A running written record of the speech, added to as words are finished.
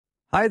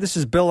Hi, this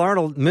is Bill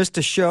Arnold. Missed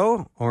a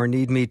show or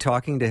need me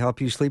talking to help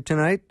you sleep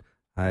tonight?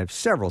 I have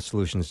several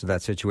solutions to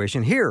that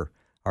situation. Here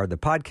are the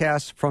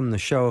podcasts from the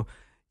show.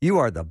 You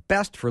are the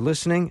best for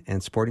listening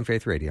and supporting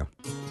Faith Radio.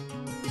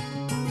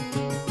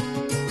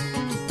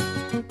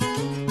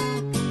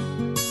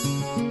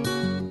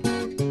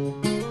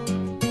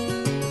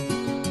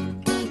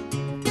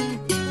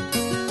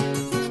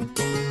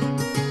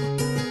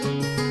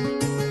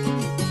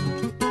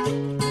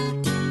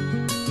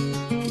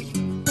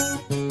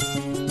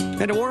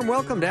 And a warm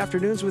welcome to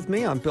Afternoons with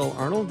me. I'm Bill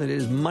Arnold. It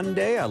is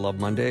Monday. I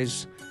love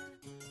Mondays.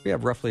 We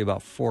have roughly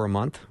about 4 a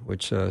month,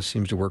 which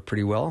seems to work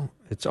pretty well.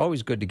 It's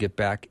always good to get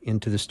back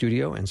into the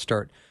studio and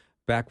start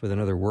back with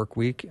another work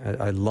week.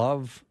 I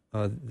love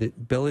the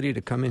ability to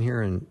come in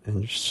here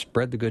and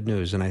spread the good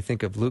news. And I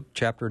think of Luke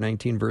chapter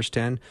 19, verse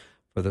 10,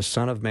 for the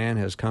Son of Man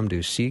has come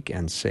to seek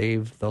and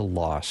save the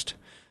lost.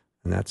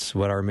 And that's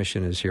what our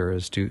mission is here,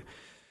 is to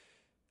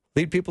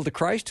lead people to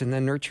Christ and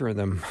then nurture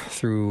them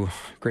through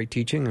great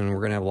teaching, and we're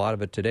going to have a lot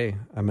of it today.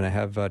 I'm going to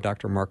have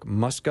Dr. Mark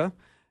Muska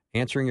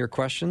answering your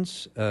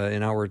questions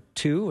in hour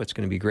 2. It's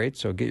going to be great,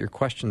 so get your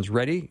questions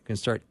ready. You can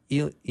start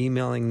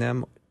emailing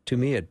them to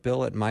me at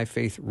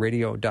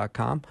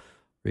bill@myfaithradio.com,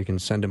 or you can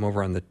send them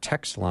over on the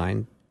text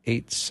line,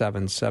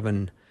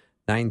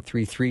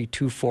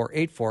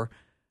 877-933-2484.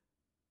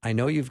 I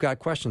know you've got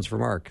questions for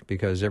Mark,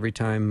 because every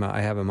time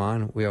I have him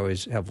on, we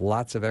always have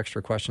lots of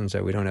extra questions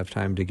that we don't have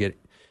time to get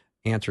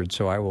answered,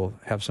 so I will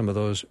have some of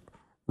those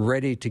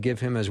ready to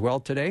give him as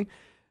well today.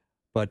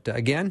 But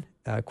again,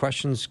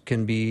 questions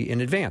can be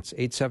in advance,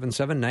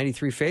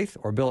 877-93-FAITH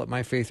or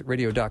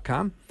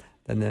bill@myfaithradio.com.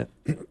 Then the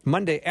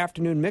Monday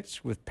afternoon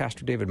mix with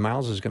Pastor David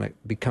Miles is going to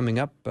be coming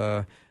up,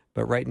 but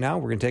right now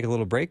we're going to take a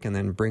little break and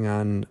then bring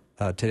on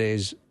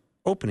today's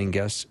opening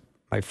guest,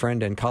 my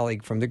friend and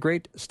colleague from the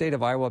great state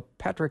of Iowa,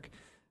 Patrick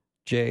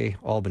J.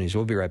 Albanese.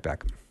 We'll be right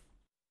back.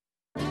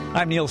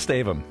 I'm Neil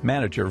Stavum,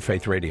 manager of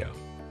Faith Radio.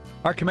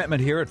 Our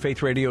commitment here at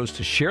Faith Radio is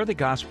to share the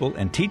gospel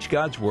and teach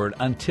God's word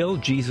until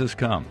Jesus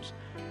comes.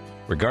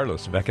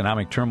 Regardless of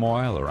economic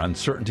turmoil or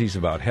uncertainties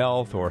about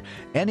health or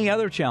any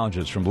other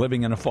challenges from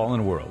living in a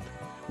fallen world,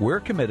 we're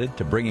committed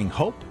to bringing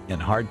hope in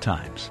hard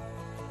times.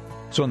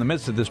 So in the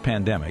midst of this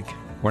pandemic,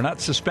 we're not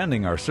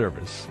suspending our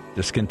service,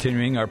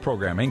 discontinuing our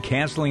programming,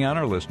 canceling on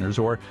our listeners,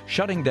 or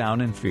shutting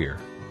down in fear.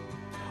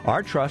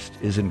 Our trust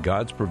is in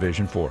God's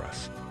provision for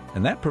us,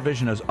 and that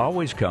provision has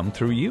always come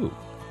through you.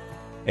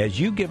 As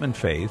you give in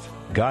faith,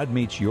 God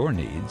meets your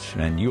needs,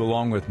 and you,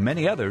 along with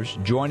many others,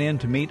 join in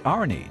to meet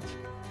our needs.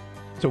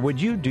 So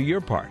would you do your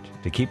part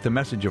to keep the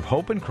message of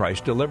hope in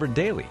Christ delivered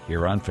daily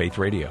here on Faith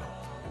Radio?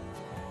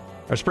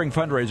 Our spring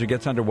fundraiser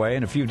gets underway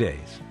in a few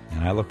days,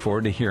 and I look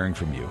forward to hearing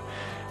from you.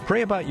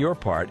 Pray about your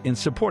part in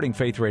supporting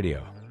Faith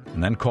Radio,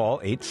 and then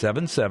call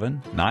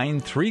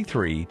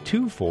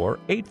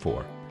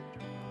 877-933-2484,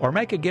 or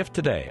make a gift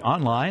today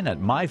online at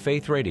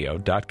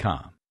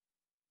myfaithradio.com.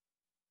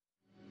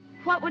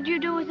 What would you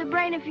do with a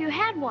brain if you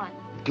had one?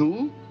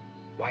 Do?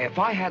 Why, if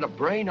I had a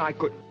brain, I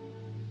could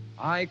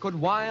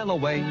while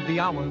away the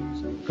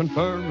hours,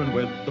 conferring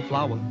with the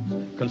flowers,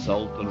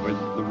 consulting with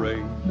the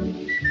rain.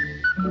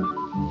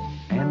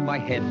 And my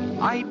head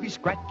I'd be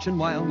scratching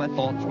while my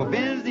thoughts were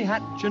busy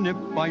hatching if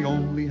I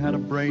only had a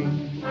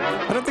brain.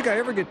 I don't think I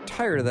ever get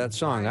tired of that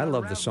song. I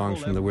love the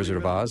songs from The Wizard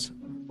of Oz,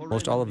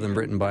 most all of them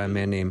written by a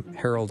man named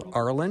Harold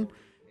Arlen.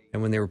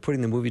 And when they were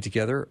putting the movie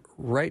together,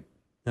 right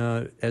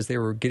as they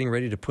were getting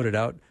ready to put it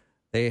out,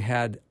 they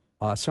had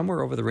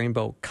Somewhere Over the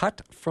Rainbow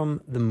cut from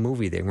the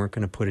movie. They weren't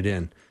going to put it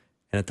in.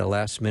 And at the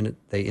last minute,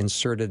 they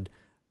inserted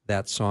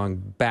that song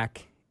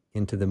back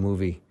into the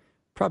movie.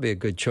 Probably a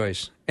good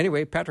choice.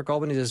 Anyway, Patrick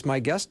Albanese is my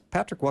guest.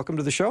 Patrick, welcome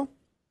to the show.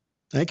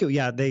 Thank you.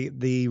 Yeah,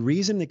 the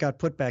reason it got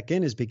put back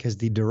in is because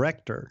the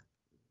director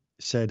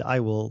said, I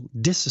will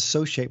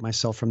disassociate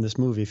myself from this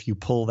movie if you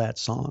pull that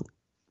song.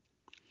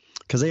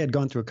 Because they had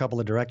gone through a couple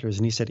of directors,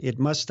 and he said, it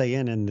must stay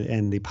in.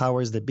 And the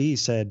powers that be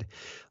said,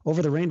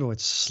 Over the Rainbow,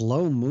 it's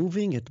slow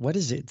moving. What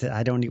is it?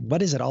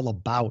 What is it all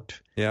about?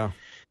 Yeah.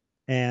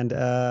 And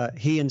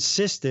he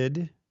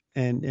insisted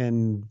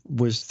and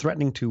was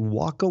threatening to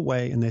walk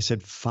away. And they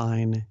said,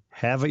 fine,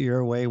 have it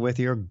your way with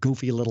your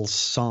goofy little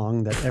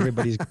song that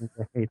everybody's going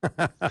to hate.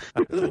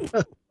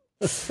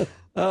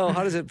 Oh,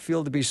 how does it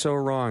feel to be so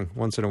wrong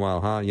once in a while,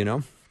 huh? You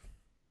know,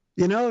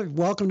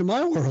 welcome to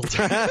my world.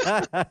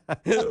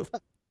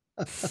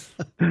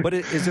 But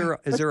is there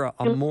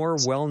a more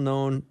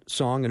well-known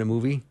song in a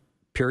movie,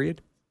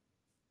 period,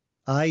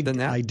 than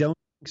that? I don't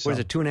think so. What is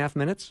it, 2.5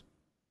 minutes?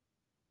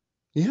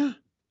 Yeah.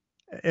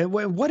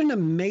 What an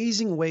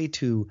amazing way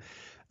to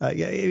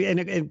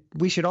and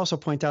we should also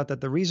point out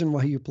that the reason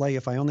why you play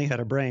If I Only Had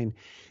a Brain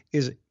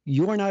is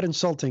you are not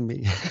insulting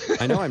me.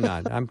 I know I'm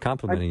not. I'm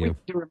complimenting you.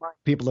 To remind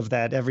people of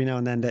that every now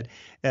and then, that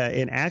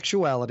in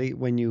actuality,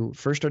 when you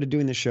first started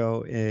doing the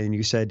show and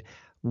you said,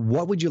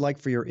 what would you like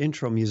for your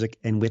intro music?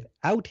 And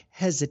without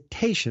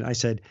hesitation, I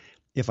said,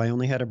 If I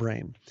Only Had a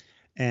Brain.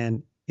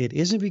 And it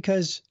isn't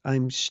because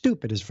I'm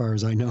stupid, as far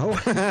as I know.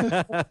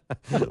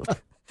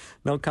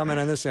 No comment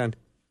on this end.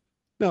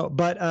 No,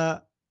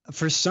 but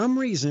for some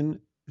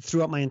reason,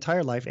 throughout my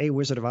entire life,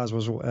 Wizard of Oz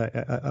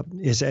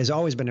has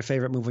always been a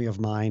favorite movie of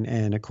mine.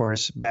 And of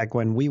course, back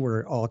when we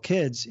were all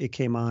kids, it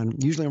came on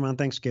usually around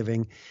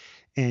Thanksgiving.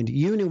 And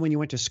you knew when you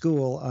went to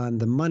school on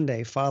the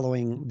Monday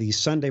following the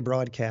Sunday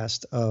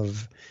broadcast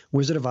of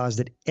Wizard of Oz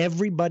that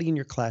everybody in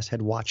your class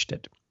had watched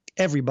it.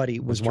 Everybody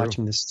was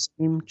watching the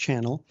same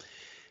channel.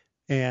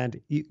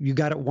 And you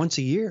got it once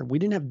a year. We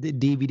didn't have the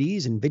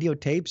DVDs and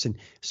videotapes. And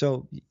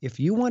so if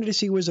you wanted to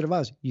see Wizard of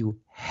Oz, you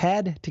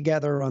had to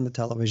gather on the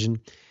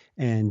television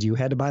and you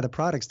had to buy the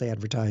products they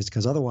advertised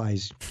because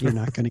otherwise you're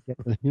not going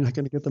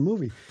to get the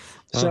movie.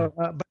 So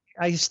but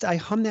I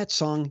hum that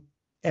song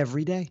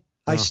every day.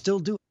 I still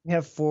do. I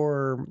have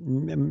for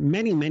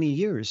many, many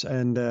years.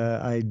 And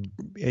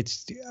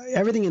it's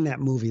everything in that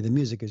movie. The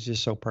music is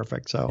just so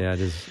perfect. So yeah,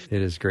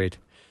 it is great.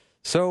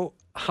 So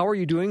how are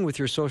you doing with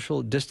your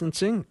social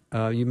distancing?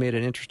 You made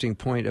an interesting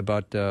point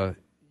about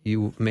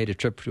you made a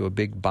trip to a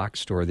big box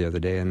store the other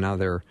day, and now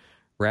they're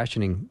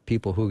rationing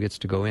people who gets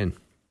to go in.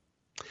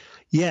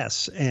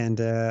 Yes, and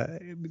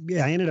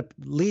I ended up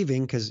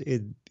leaving because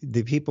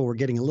the people were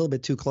getting a little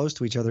bit too close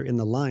to each other in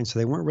the line, so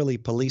they weren't really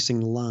policing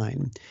the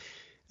line.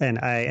 And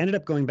I ended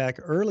up going back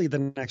early the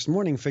next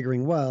morning,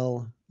 figuring,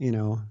 well,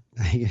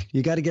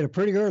 you got to get up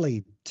pretty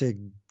early to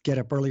get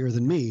up earlier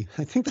than me.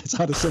 I think that's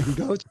how the saying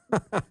goes.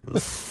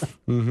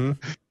 Mm-hmm.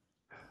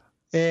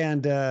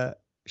 And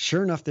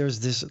sure enough, there's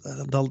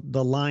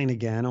the line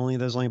again.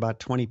 There's only about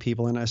 20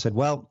 people, and I said,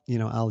 well,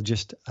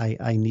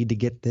 I need to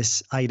get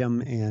this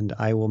item, and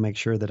I will make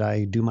sure that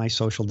I do my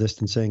social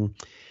distancing.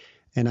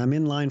 And I'm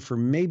in line for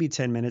maybe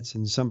 10 minutes,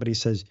 and somebody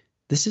says,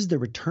 "This is the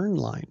return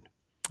line."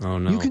 Oh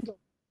no! You can go.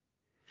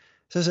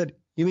 So I said,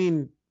 "You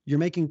mean you're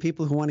making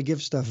people who want to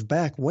give stuff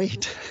back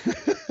wait?"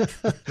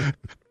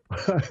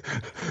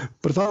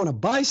 But if I want to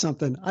buy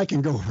something, I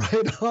can go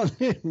right on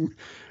in.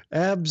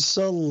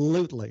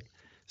 Absolutely.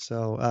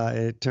 So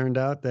it turned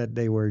out that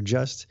they were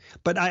just,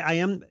 but I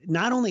am,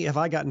 not only have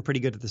I gotten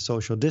pretty good at the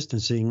social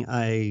distancing,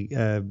 I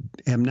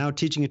am now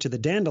teaching it to the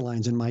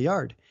dandelions in my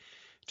yard,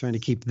 trying to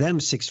keep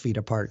them 6 feet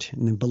apart.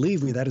 And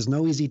believe me, that is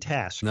no easy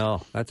task.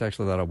 No, that's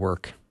actually a lot of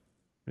work.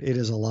 It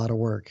is a lot of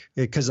work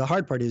because the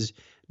hard part is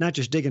not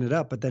just digging it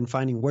up, but then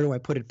finding where do I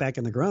put it back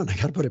in the ground? I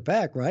got to put it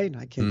back, right?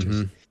 I can't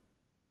just.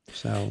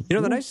 So,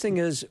 the nice thing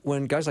is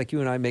when guys like you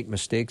and I make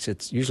mistakes,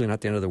 it's usually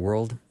not the end of the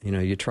world.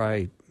 You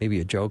try maybe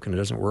a joke and it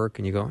doesn't work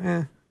and you go,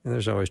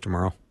 there's always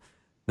tomorrow.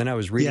 Then I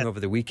was reading over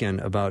the weekend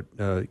about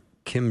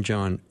Kim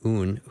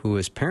Jong-un, who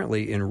is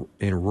apparently in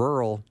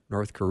rural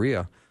North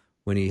Korea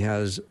when he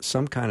has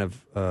some kind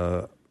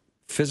of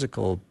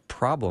physical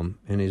problem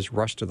and is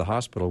rushed to the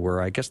hospital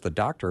where I guess the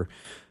doctor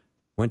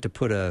went to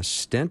put a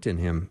stent in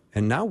him.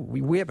 And now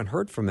we haven't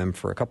heard from him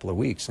for a couple of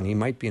weeks, and he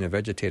might be in a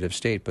vegetative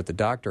state, but the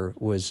doctor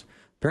was...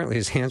 Apparently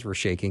his hands were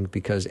shaking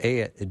because,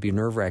 it'd be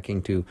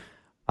nerve-wracking to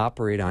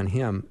operate on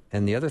him.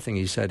 And the other thing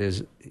he said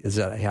is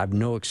that I have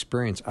no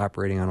experience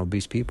operating on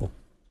obese people.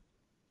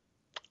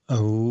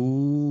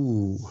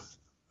 Oh.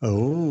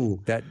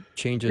 That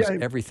changes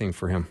everything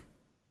for him.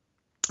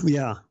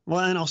 Yeah.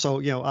 Well, and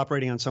also,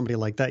 operating on somebody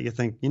like that, you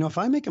think, if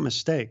I make a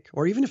mistake,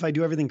 or even if I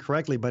do everything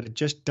correctly, but it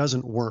just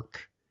doesn't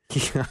work.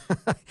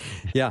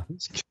 Yeah.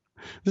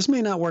 This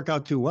may not work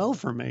out too well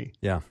for me.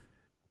 Yeah.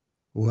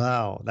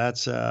 Wow,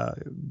 that's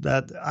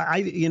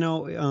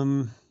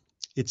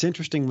it's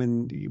interesting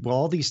when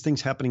all these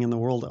things happening in the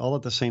world all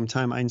at the same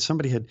time. And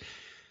somebody had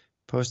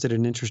posted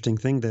an interesting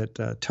thing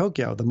that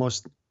Tokyo, the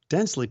most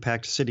densely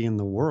packed city in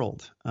the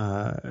world,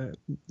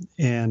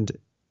 and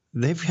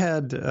they've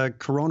had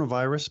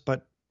coronavirus,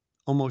 but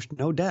almost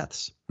no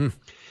deaths.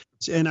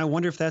 And I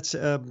wonder if that's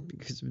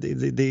because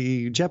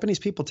the Japanese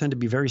people tend to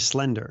be very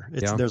slender.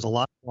 There's a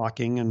lot of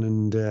walking,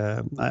 and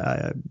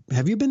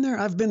have you been there?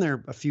 I've been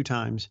there a few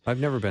times.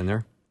 I've never been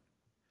there.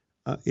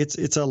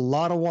 It's a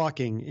lot of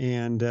walking,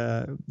 and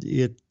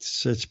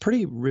it's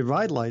pretty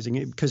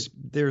revitalizing because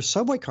their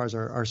subway cars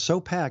are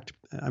so packed.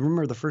 I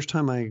remember the first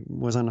time I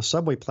was on a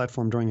subway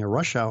platform during a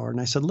rush hour,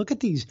 and I said, "Look at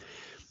these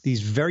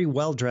very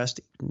well dressed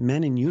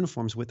men in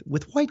uniforms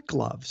with white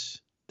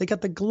gloves." They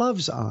got the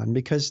gloves on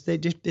because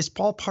it's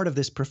all part of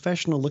this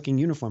professional looking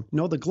uniform.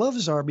 No, the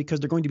gloves are because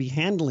they're going to be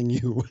handling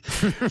you.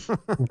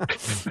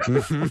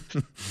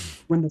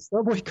 When the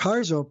subway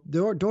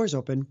doors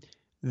open,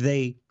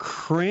 they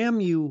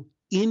cram you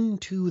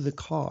into the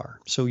car.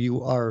 So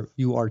you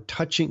are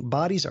touching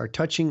bodies.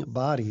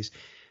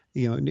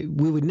 We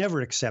would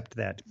never accept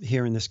that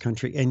here in this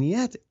country. And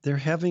yet they're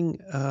having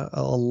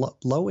a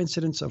low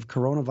incidence of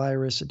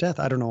coronavirus death.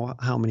 I don't know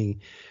how many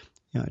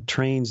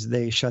trains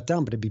they shut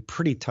down, but it'd be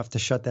pretty tough to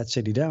shut that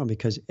city down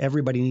because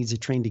everybody needs a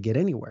train to get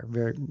anywhere.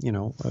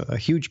 A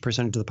huge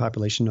percentage of the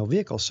population, no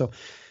vehicles. So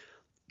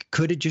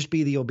could it just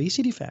be the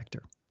obesity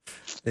factor?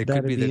 It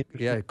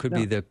could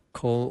be the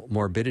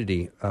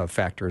comorbidity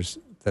factors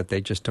that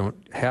they just don't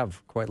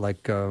have quite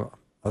like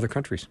other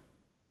countries.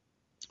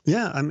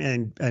 Yeah,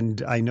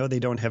 and I know they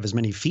don't have as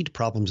many feet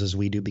problems as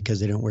we do because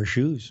they don't wear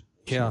shoes.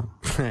 Yeah.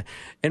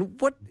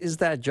 And what is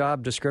that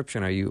job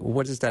description?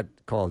 What is that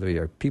called? Are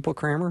you a people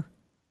crammer?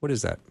 What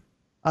is that?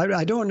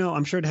 I don't know.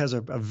 I'm sure it has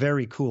a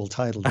very cool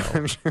title, though.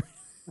 I'm sure.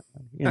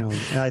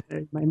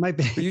 It might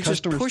be. You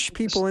just push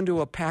people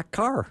into a packed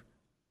car.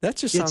 That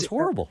just sounds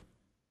horrible.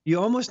 You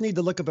almost need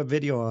to look up a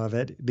video of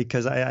it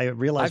because I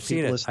realize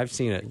I've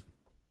seen it.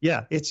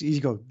 Yeah,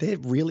 you go, they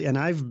really, and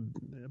I've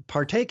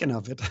partaken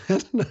of it.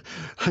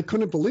 I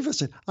couldn't believe it. I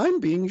said, I'm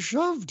being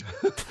shoved.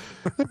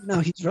 Now,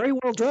 he's very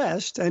well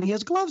dressed and he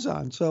has gloves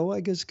on, so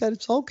I guess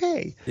it's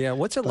okay. Yeah,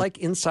 what's it like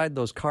inside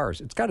those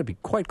cars? It's got to be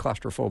quite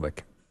claustrophobic.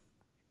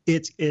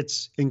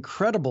 It's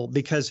incredible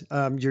because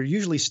you're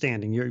usually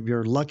standing.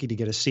 You're lucky to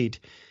get a seat.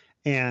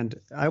 And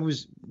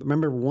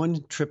remember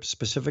one trip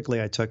specifically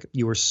I took,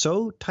 you were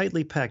so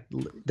tightly packed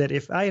that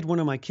if I had one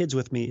of my kids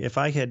with me, if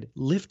I had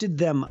lifted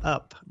them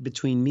up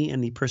between me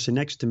and the person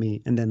next to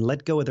me and then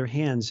let go of their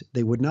hands,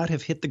 they would not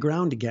have hit the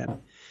ground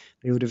again.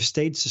 They would have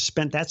stayed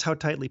suspended. That's how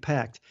tightly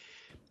packed.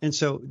 And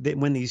so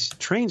when these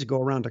trains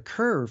go around a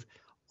curve,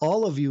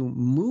 all of you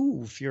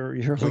move. You're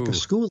like a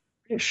school of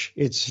fish.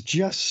 It's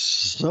just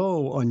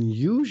so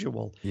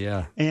unusual.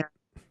 Yeah. And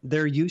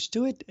they're used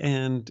to it,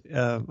 and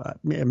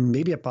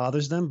maybe it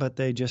bothers them, but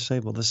they just say,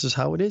 well, this is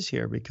how it is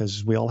here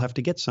because we all have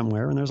to get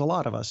somewhere, and there's a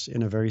lot of us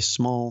in a very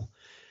small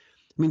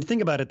 – I mean,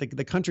 think about it.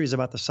 The country is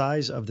about the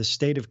size of the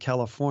state of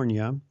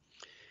California,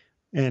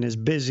 and as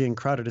busy and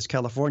crowded as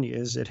California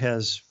is, it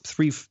has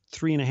three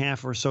and a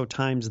half or so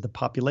times the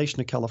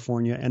population of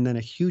California, and then a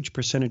huge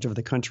percentage of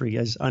the country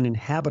is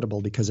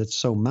uninhabitable because it's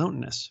so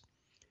mountainous.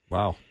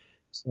 Wow.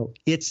 So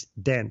it's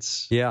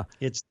dense. Yeah.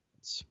 It's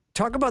dense.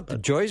 Talk about the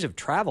joys of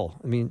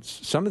travel. I mean,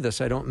 some of this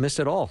I don't miss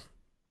at all.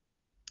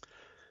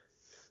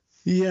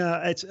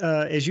 Yeah, it's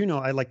as you know,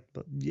 I like,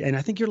 and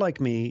I think you're like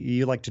me.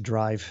 You like to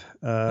drive.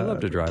 I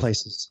love to drive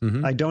places.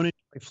 Mm-hmm. I don't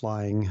enjoy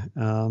flying,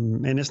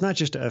 and it's not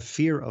just a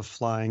fear of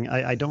flying.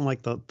 I don't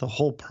like the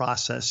whole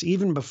process.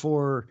 Even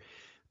before,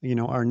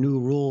 our new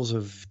rules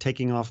of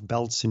taking off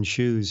belts and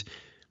shoes,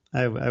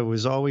 I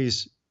was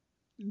always.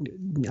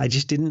 I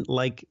just didn't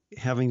like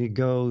having to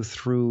go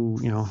through,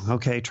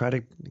 try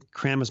to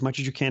cram as much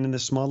as you can in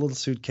this small little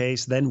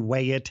suitcase, then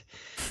weigh it.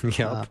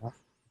 Yep.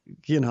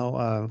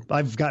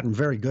 I've gotten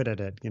very good at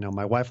it.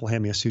 My wife will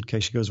hand me a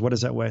suitcase. She goes, what does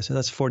that weigh? I said,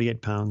 that's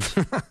 48 pounds.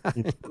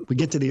 We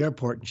get to the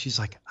airport and she's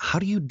like, how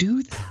do you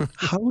do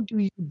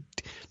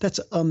that? That's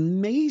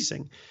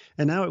amazing.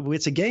 And now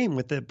it's a game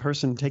with the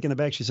person taking the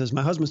bag. She says,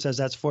 my husband says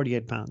that's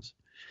 48 pounds.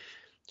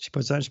 She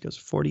puts on, she goes,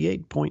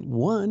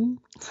 48.1.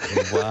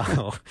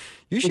 Wow.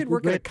 You should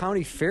work at a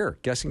county fair,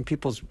 guessing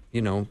people's,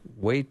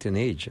 weight and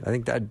age. I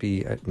think that'd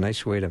be a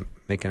nice way to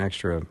make an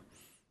extra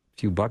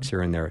few bucks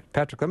here and there.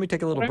 Patrick, let me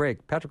take a little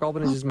break. Patrick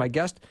Albanese is my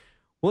guest.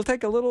 We'll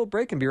take a little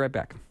break and be right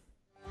back.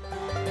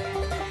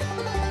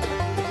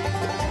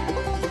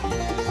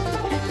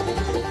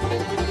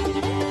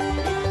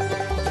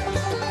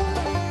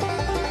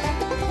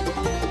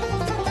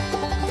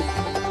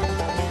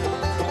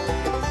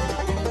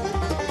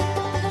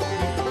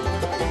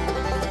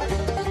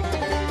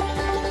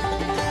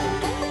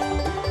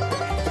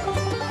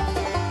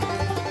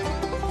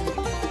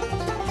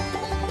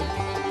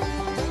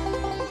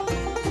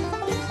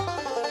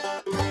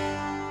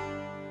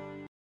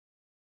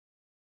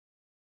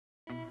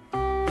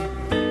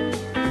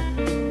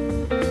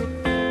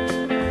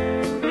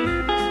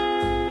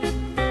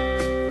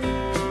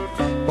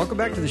 Welcome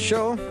back to the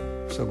show.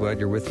 So glad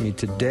you're with me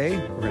today.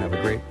 We're going to have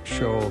a great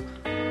show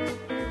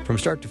from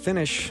start to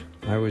finish.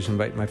 I always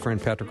invite my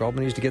friend Patrick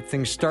Albanese to get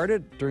things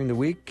started during the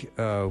week.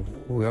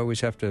 We always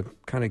have to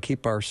kind of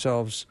keep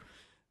ourselves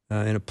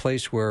in a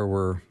place where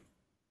we're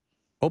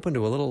open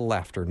to a little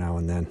laughter now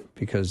and then,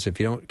 because if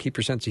you don't keep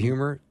your sense of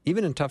humor,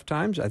 even in tough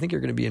times, I think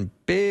you're going to be in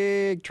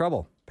big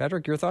trouble.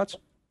 Patrick, your thoughts?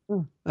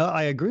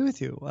 I agree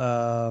with you.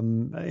 I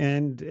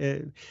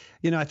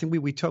think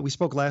we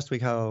spoke last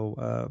week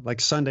how like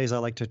Sundays I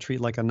like to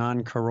treat like a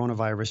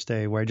non-coronavirus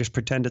day where I just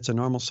pretend it's a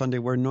normal Sunday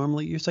where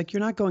normally it's like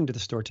you're not going to the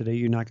store today.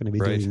 You're not going to be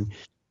doing,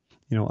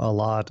 a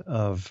lot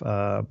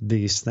of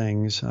these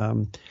things.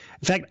 In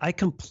fact, I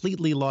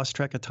completely lost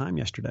track of time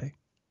yesterday.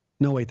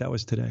 No, wait, that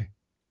was today.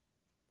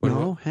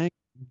 No.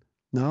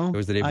 It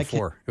was the day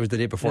before. It was the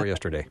day before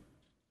yesterday.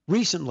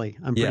 Recently,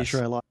 I'm pretty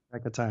sure I lost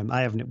track of time.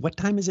 What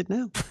time is it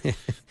now?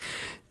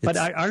 But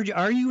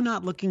are you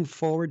not looking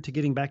forward to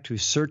getting back to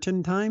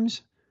certain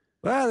times?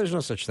 Well, there's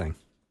no such thing.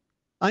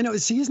 I know.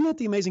 See, isn't that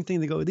the amazing thing?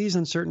 They go, these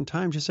uncertain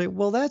times, you say,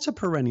 well, that's a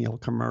perennial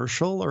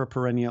commercial or a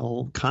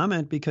perennial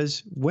comment,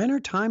 because when are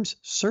times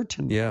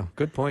certain? Yeah,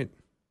 good point.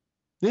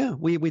 Yeah,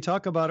 we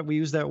talk about it. We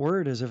use that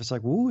word as if it's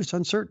like, ooh, it's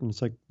uncertain.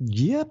 It's like,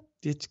 yep,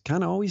 it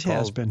kind of always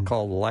has been.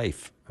 Called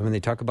life. I mean,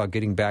 they talk about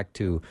getting back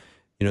to,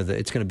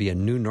 it's going to be a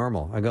new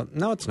normal. I go,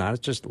 no, it's not.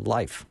 It's just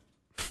life.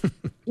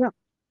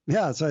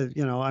 Yeah. So,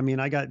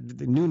 I got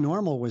the new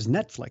normal was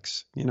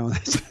Netflix,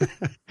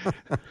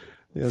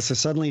 so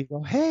suddenly you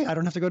go, hey, I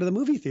don't have to go to the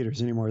movie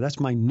theaters anymore. That's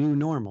my new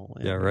normal.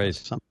 Yeah,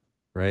 right.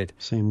 Right.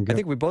 I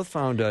think we both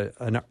found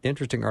an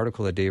interesting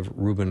article that Dave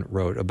Rubin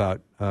wrote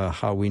about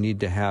how we need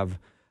to have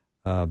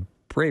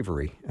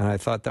bravery. And I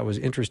thought that was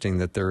interesting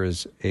that there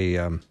is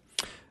a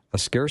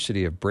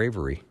scarcity of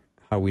bravery.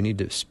 how we need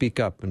to speak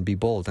up and be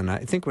bold. And I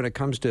think when it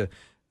comes to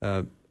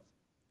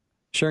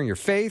sharing your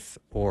faith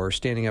or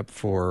standing up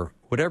for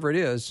whatever it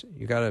is,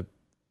 you got to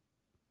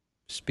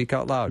speak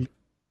out loud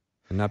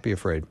and not be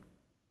afraid.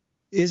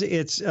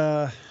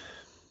 I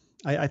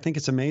think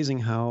it's amazing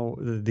how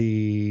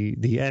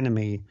the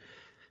enemy.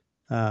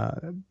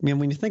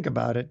 When you think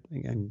about it,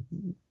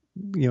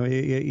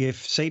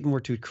 if Satan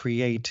were to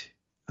create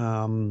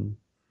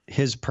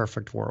his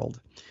perfect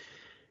world,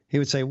 he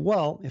would say,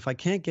 well, if I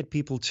can't get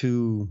people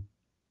to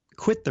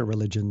quit their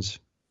religions,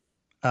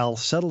 I'll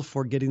settle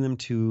for getting them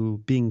to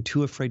being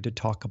too afraid to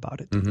talk about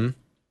it. Mm-hmm.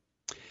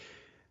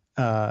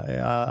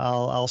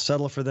 I'll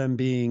settle for them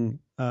being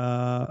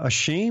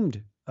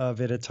ashamed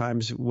of it at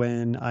times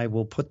when I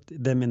will put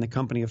them in the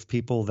company of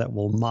people that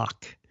will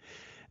mock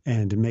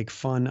and make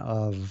fun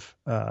of,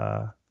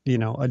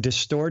 a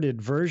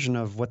distorted version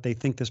of what they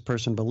think this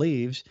person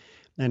believes.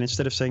 And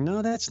instead of saying,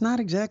 no, that's not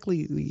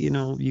exactly,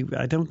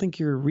 I don't think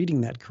you're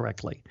reading that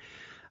correctly.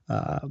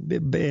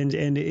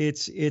 And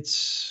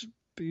it's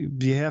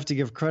you have to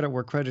give credit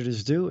where credit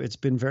is due. It's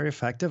been very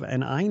effective.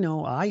 And I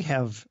know I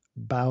have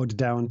bowed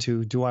down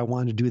to, do I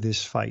want to do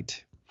this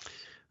fight?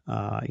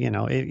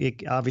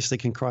 It obviously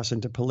can cross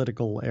into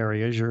political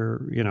areas.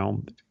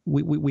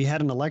 We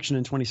had an election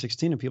in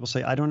 2016 and people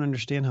say, I don't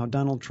understand how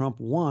Donald Trump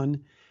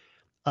won.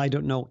 I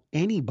don't know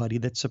anybody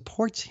that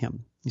supports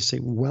him. You say,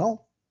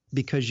 well,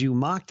 because you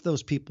mocked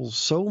those people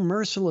so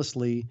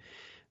mercilessly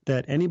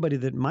that anybody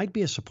that might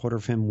be a supporter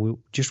of him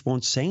just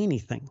won't say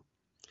anything.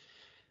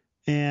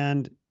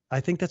 And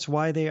I think that's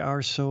why they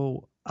are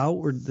so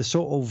outward,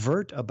 so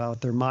overt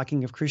about their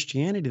mocking of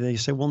Christianity. They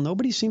say, well,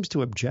 nobody seems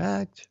to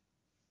object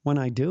when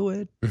I do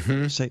it.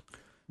 Mm-hmm. Say,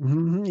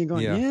 you're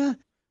going, yeah.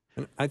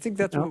 And I think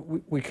that's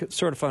what we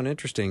sort of found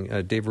interesting.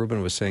 Dave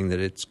Rubin was saying that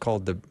it's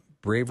called the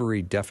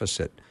bravery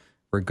deficit,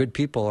 where good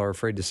people are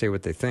afraid to say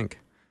what they think.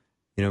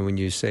 When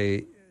you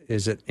say,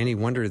 is it any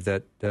wonder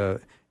that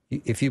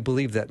if you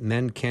believe that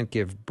men can't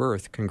give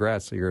birth,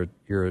 congrats, you're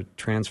a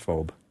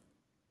transphobe.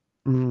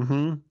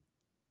 Mm-hmm.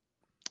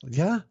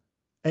 Yeah.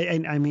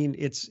 And I mean,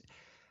 it's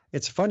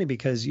funny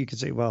because you could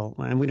say, well,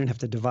 and we don't have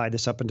to divide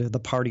this up into the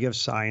party of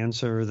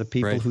science or the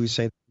people who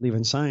say they believe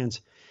in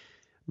science,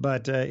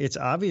 but it's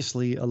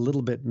obviously a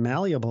little bit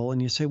malleable.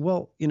 And you say,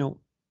 well,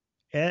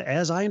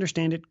 as I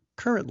understand it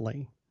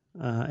currently,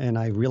 and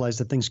I realize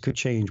that things could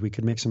change, we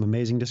could make some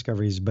amazing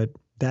discoveries, but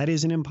that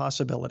is an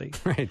impossibility.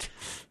 Right.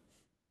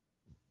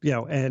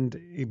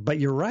 But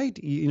you're right.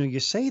 You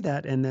say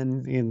that, and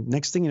then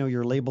next thing you know,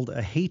 you're labeled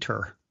a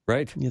hater.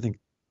 Right. And you think,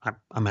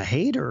 I'm a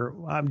hater.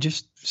 I'm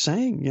just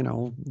saying,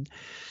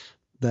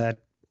 that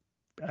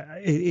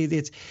I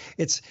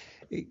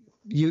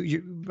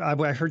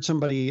heard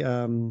somebody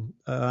on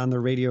the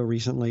radio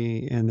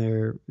recently,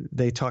 and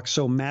they talk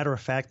so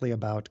matter-of-factly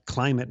about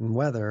climate and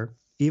weather,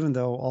 even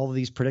though all of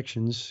these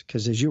predictions,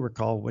 because as you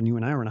recall, when you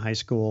and I were in high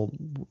school,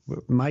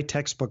 my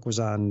textbook was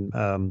on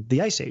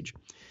the Ice Age.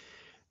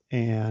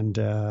 And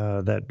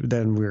that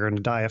then we were going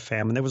to die of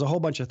famine. There was a whole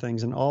bunch of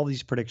things, and all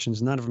these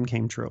predictions, none of them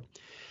came true.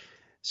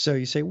 So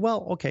you say,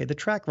 well, okay, the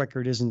track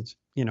record isn't,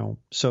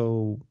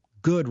 so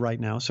good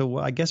right now. So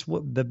I guess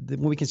what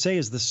we can say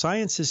is the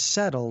science is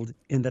settled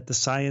in that the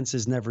science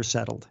is never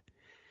settled.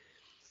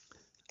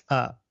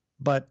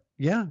 But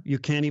yeah, you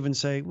can't even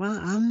say, well,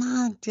 I'm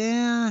not,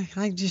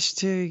 I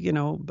just,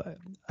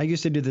 I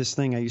used to do this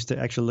thing. I used to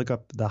actually look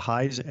up the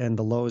highs and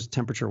the lows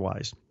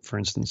temperature-wise, for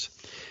instance,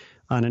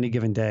 on any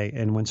given day.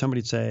 And when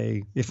somebody'd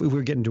say, if we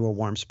were getting to a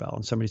warm spell,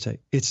 and somebody'd say,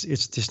 it's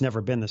just never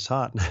been this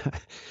hot.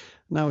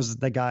 And I was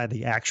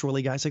the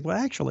actually guy. It's like, well,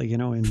 actually,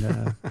 in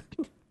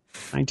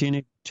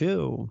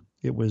 1982,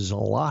 it was a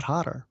lot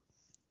hotter.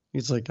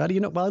 It's like, how do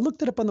you know? Well, I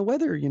looked it up on the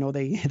weather.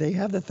 They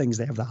have the things.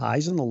 They have the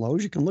highs and the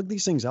lows. You can look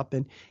these things up.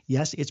 And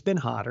yes, it's been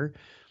hotter,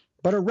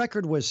 but a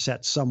record was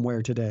set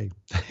somewhere today.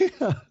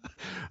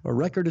 A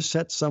record is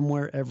set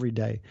somewhere every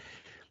day.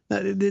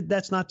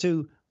 That's not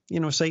to,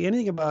 say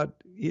anything about,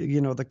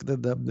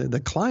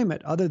 the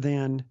climate other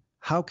than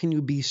how can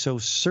you be so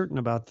certain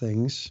about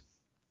things?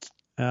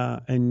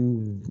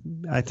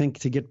 And I think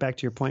to get back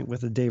to your point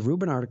with the Dave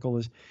Rubin article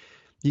is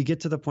you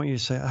get to the point you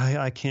say,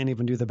 I can't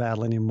even do the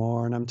battle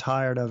anymore, and I'm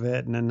tired of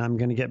it, and then I'm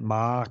going to get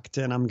mocked,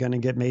 and I'm going to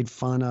get made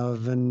fun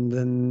of,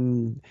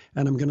 and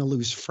I'm going to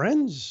lose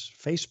friends,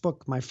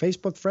 my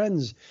Facebook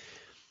friends.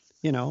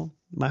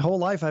 My whole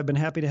life I've been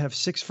happy to have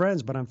 6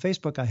 friends, but on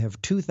Facebook I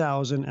have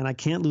 2,000, and I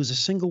can't lose a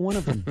single one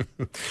of them.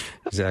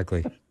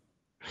 Exactly.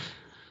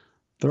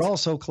 They're all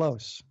so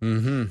close.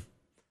 Mm-hmm.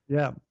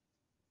 Yeah.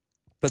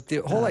 But the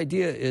whole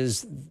idea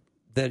is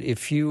that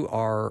if you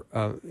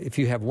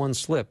have one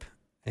slip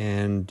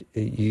and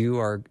if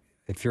you're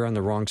on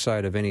the wrong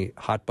side of any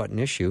hot button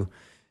issue,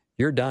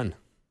 you're done,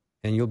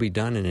 and you'll be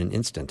done in an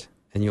instant,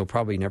 and you'll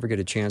probably never get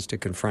a chance to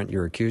confront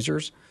your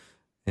accusers,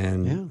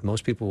 and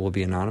most people will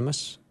be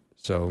anonymous.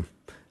 So,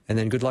 and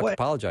then good luck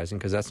apologizing,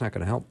 because that's not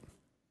going to help.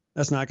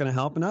 That's not going to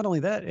help. And not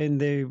only that, and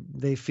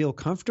they feel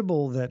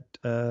comfortable that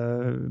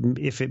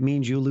if it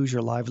means you lose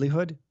your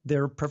livelihood,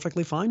 they're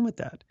perfectly fine with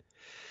that.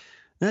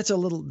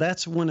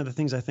 That's one of the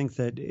things I think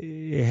that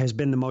has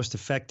been the most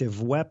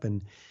effective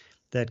weapon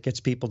that gets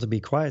people to be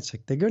quiet. It's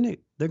like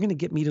they're gonna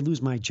get me to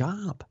lose my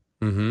job.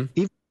 Mm-hmm.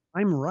 Even if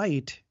I'm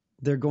right,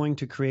 they're going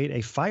to create a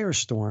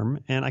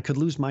firestorm, and I could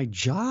lose my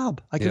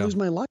job. I could lose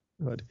my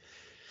livelihood.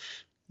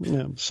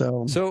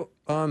 So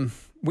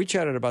we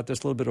chatted about this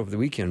a little bit over the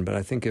weekend, but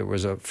I think it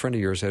was a friend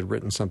of yours had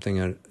written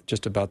something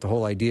just about the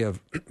whole idea of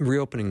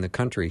reopening the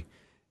country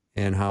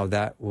and how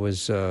that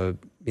was,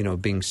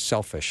 being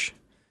selfish.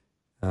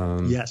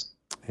 Yes.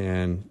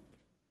 And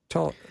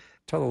tell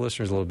the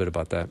listeners a little bit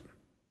about that.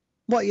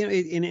 Well,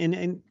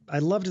 and I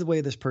loved the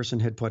way this person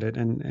had put it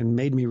and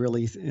made me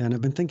really, and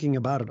I've been thinking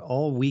about it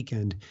all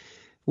weekend,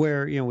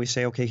 where, we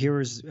say, okay,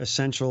 these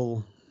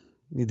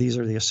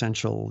are the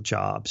essential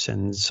jobs,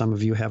 and some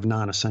of you have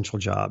non-essential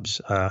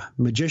jobs.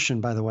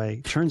 Magician, by the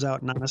way, turns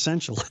out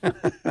non-essential.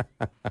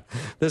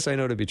 This I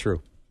know to be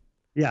true.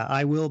 Yeah,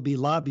 I will be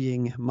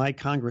lobbying my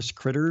Congress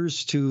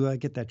critters to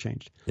get that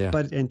changed. Yeah.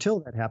 But until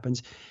that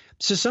happens,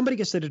 so somebody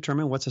gets to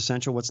determine what's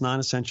essential, what's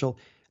non-essential.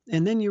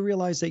 And then you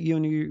realize that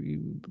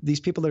these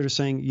people that are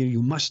saying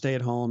you must stay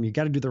at home, you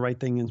got to do the right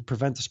thing and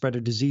prevent the spread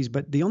of disease.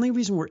 But the only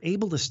reason we're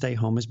able to stay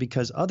home is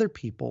because other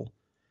people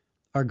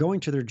are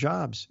going to their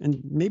jobs.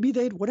 And maybe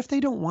what if they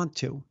don't want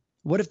to?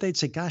 What if they'd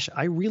say, gosh,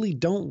 I really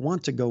don't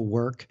want to go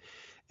work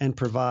and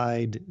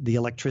provide the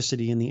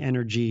electricity and the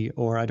energy,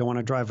 or I don't want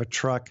to drive a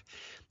truck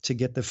to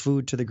get the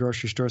food to the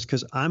grocery stores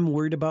because I'm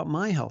worried about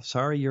my health.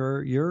 Sorry,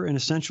 you're an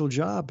essential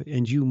job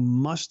and you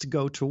must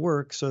go to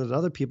work so that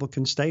other people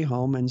can stay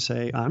home and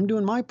say, I'm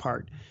doing my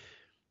part.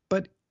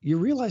 But you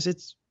realize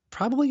it's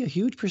probably a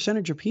huge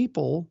percentage of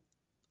people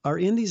are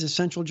in these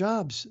essential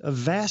jobs, a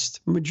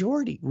vast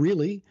majority,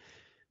 really.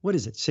 What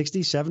is it,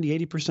 60,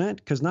 70, 80%?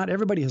 Because not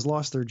everybody has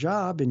lost their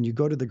job, and you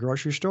go to the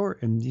grocery store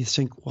and you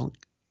think, well,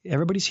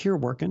 everybody's here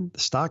working.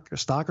 The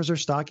stockers are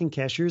stocking,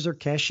 cashiers are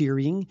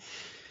cashiering,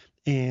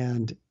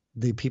 and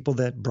the people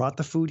that brought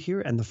the food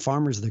here and the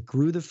farmers that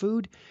grew the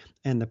food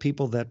and the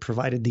people that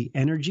provided the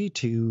energy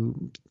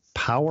to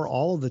power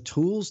all of the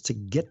tools to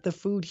get the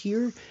food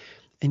here.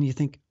 And you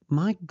think,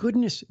 my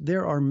goodness,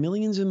 there are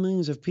millions and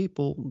millions of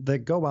people that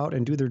go out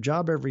and do their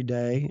job every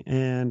day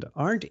and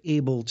aren't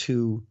able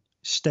to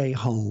stay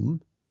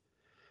home.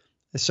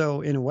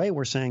 So in a way,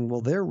 we're saying,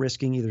 well, they're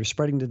risking either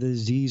spreading the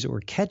disease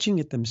or catching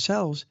it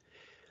themselves.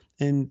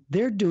 And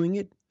they're doing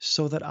it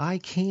so that I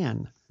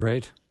can.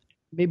 Right.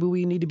 Maybe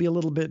we need to be a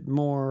little bit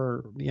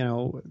more,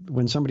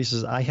 when somebody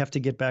says, I have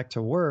to get back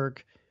to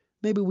work,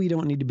 maybe we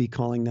don't need to be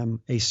calling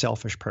them a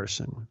selfish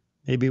person.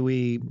 Maybe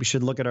we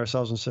should look at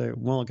ourselves and say,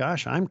 well,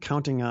 gosh, I'm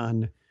counting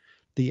on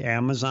the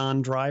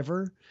Amazon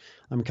driver.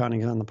 I'm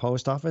counting on the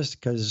post office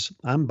because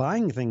I'm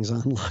buying things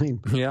online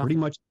pretty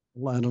much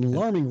at an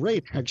alarming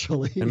rate,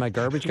 actually. And my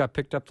garbage got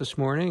picked up this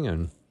morning.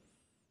 And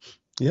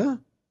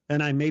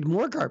I made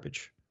more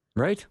garbage.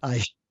 Right.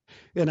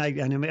 What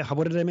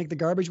did I make the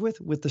garbage with?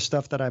 With the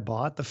stuff that I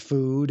bought, the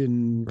food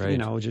and,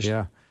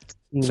 the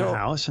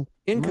house.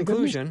 In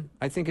conclusion,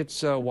 I think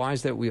it's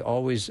wise that we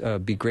always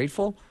be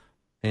grateful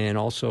and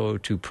also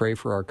to pray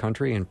for our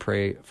country and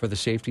pray for the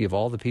safety of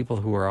all the people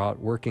who are out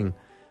working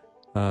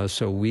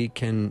so we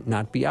can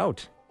not be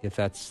out, if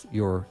that's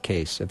your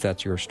case, if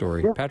that's your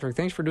story. Yeah. Patrick,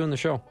 thanks for doing the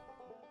show.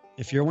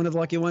 If you're one of the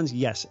lucky ones,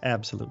 yes,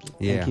 absolutely.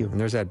 Yeah, thank you. And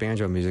there's that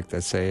banjo music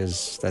that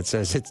says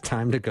it's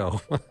time to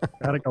go.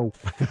 Gotta go. All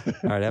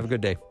right, have a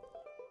good day.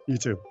 You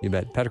too. You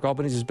bet. Patrick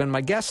Albanese has been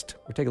my guest.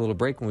 We'll take a little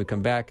break. When we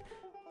come back,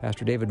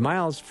 Pastor David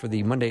Miles for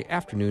the Monday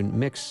afternoon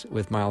mix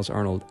with Miles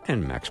Arnold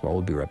and Maxwell.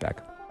 We'll be right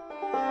back.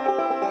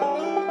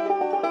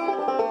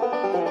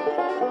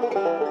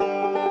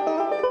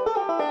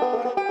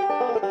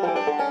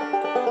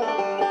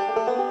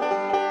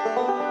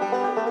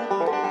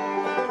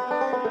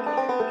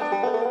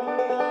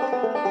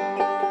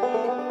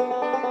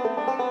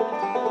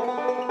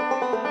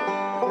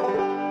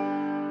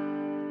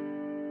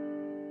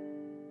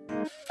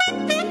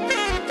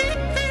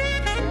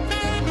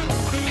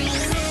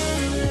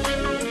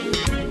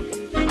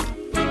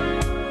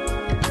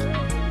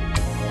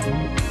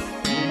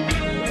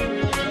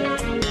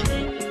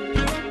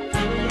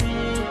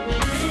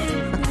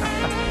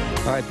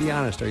 Be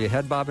honest, are you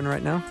head bobbing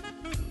right now?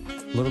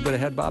 A little bit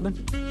of head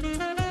bobbing?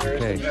 There's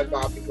some head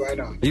bobbing going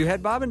on. Are you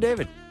head bobbing,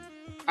 David?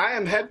 I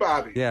am head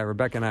bobbing. Yeah,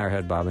 Rebecca and I are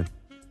head bobbing.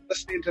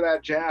 Listening to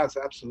that jazz,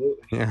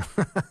 absolutely. Yeah.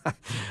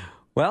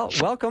 Well,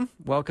 welcome.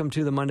 Welcome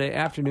to the Monday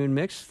afternoon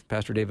mix.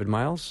 Pastor David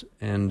Miles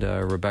and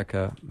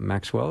Rebecca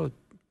Maxwell.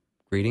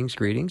 Greetings.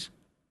 Greetings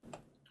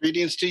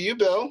to you,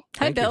 Bill.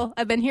 Hi, Bill.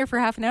 I've been here for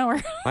half an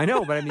hour. I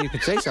know, but you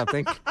can say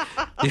something.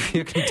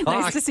 You can talk.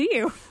 Nice to see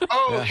you.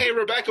 Oh, Hey,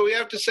 Rebecca, we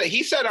have to say,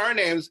 he said our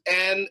names,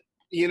 and,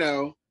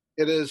 it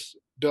is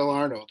Bill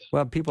Arnold.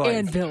 Well, people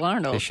Bill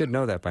Arnold. They should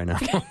know that by now.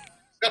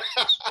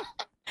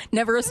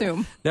 Never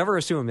assume. Never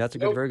assume. That's a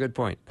very good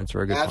point. That's a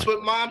very good point. That's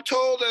what Mom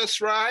told us,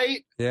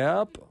 right?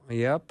 Yep.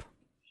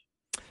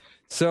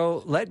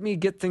 So let me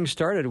get things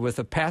started with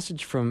a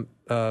passage from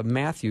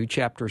Matthew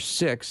chapter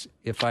 6,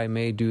 if I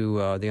may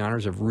do the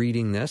honors of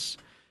reading this.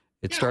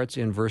 It starts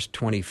in verse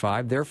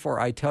 25. Therefore,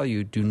 I tell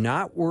you, do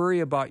not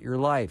worry about your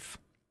life,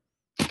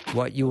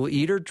 what you will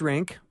eat or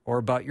drink, or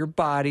about your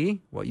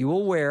body, what you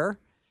will wear.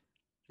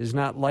 Is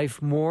not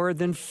life more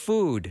than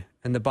food,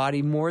 and the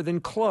body more than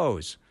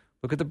clothes?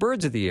 Look at the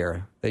birds of the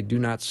air. They do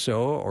not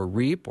sow or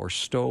reap or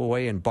stow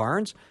away in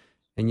barns,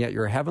 and yet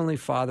your heavenly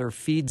Father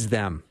feeds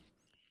them.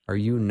 Are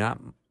you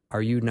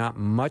not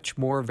much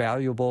more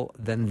valuable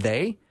than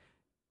they?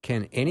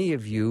 Can any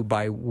of you,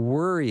 by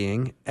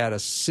worrying, add a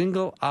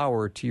single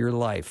hour to your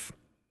life?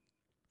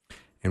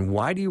 And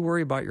why do you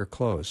worry about your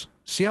clothes?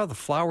 See how the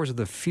flowers of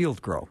the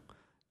field grow.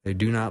 They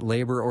do not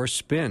labor or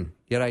spin.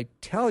 Yet I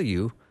tell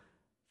you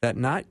that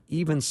not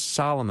even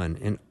Solomon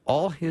in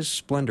all his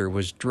splendor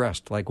was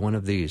dressed like one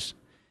of these.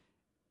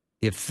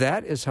 If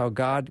that is how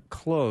God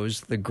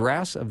clothes the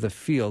grass of the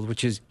field,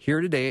 which is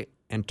here today,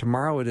 and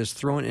tomorrow it is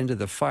thrown into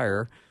the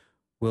fire,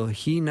 will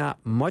he not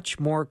much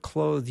more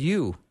clothe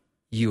you,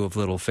 you of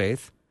little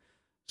faith?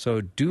 So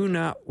do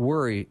not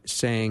worry,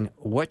 saying,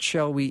 what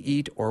shall we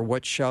eat, or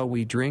what shall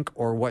we drink,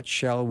 or what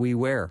shall we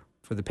wear?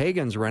 For the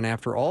pagans run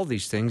after all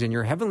these things, and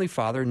your heavenly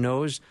Father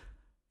knows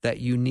that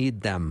you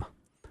need them.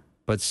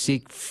 But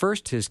seek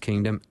first his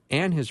kingdom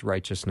and his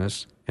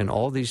righteousness, and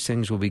all these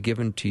things will be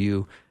given to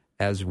you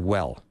as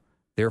well.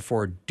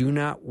 Therefore, do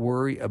not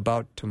worry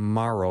about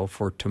tomorrow,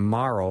 for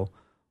tomorrow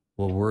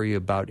will worry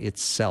about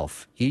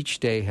itself. Each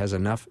day has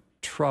enough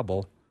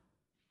trouble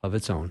of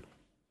its own.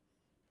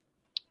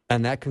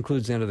 And that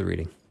concludes the end of the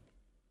reading.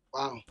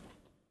 Wow.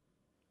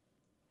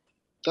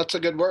 That's a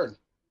good word.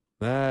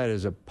 That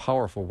is a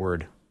powerful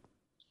word.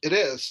 It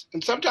is.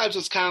 And sometimes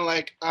it's kind of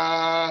like,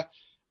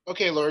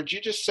 okay, Lord,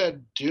 you just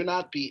said, do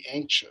not be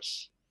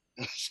anxious.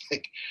 And it's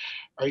like,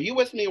 are you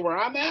with me where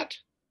I'm at?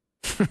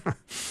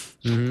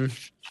 Mm-hmm.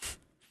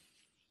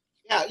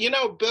 Yeah,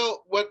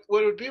 Bill, what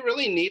would be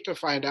really neat to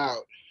find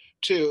out,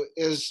 too,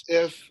 is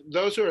if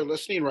those who are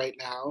listening right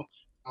now,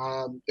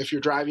 if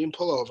you're driving,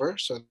 pull over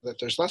so that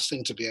there's less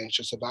things to be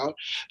anxious about.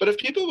 But if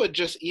people would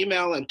just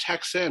email and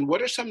text in,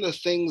 what are some of the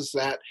things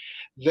that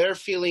they're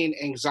feeling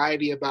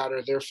anxiety about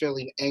or they're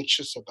feeling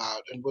anxious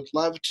about? And would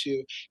love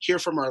to hear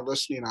from our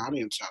listening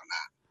audience on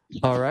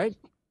that. All right.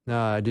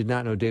 I did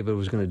not know David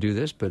was going to do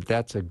this, but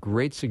that's a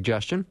great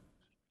suggestion.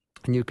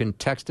 And you can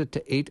text it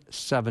to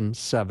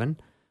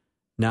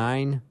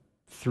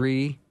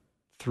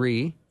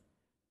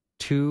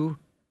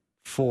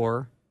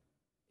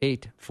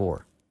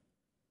 877-933-2484.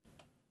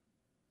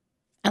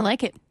 I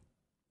like it.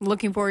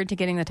 Looking forward to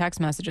getting the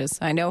text messages.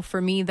 I know for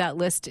me that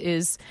list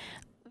is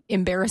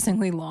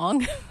embarrassingly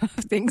long of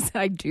things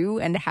I do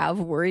and have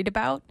worried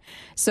about.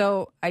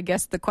 So I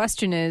guess the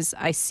question is,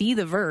 I see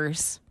the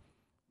verse,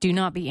 do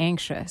not be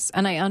anxious.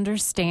 And I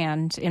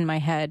understand in my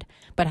head,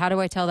 but how do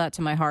I tell that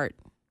to my heart?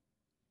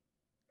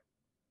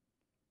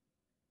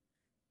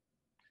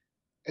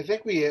 I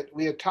think we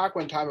had talked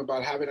one time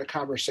about having a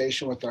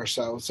conversation with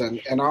ourselves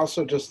and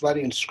also just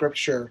letting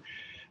Scripture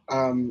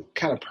kind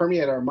of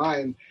permeate our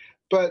mind.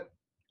 But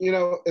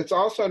it's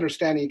also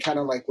understanding kind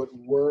of like what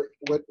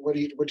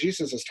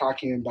Jesus is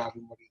talking about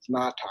and what he's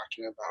not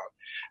talking about.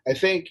 I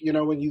think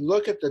when you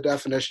look at the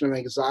definition of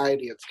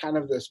anxiety, it's kind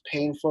of this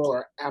painful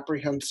or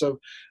apprehensive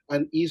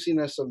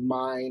uneasiness of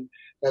mind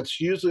that's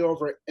usually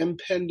over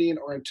impending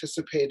or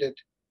anticipated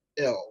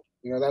ill.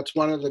 That's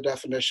one of the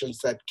definitions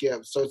that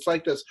gives. So it's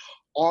like this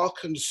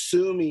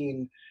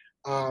all-consuming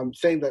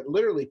thing that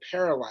literally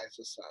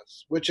paralyzes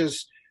us, which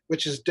is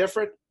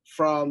different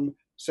from,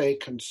 say,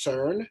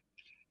 concern.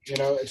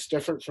 It's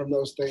different from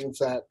those things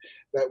that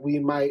we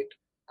might,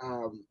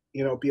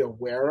 be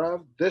aware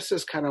of. This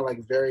is kind of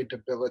like very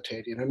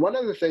debilitating. And one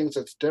of the things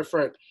that's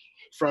different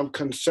from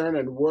concern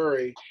and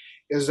worry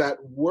is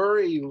that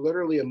worry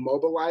literally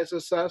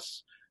immobilizes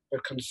us,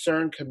 but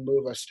concern can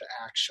move us to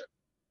action.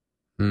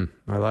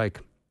 I like.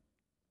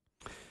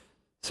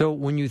 So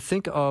when you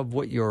think of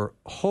what your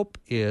hope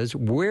is,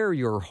 where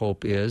your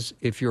hope is,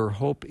 if your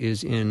hope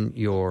is in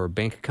your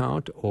bank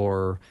account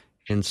or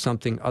in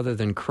something other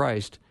than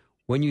Christ,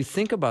 when you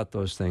think about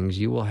those things,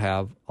 you will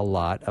have a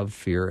lot of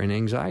fear and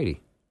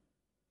anxiety.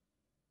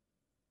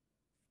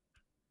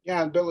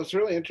 Yeah, and Bill, it's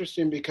really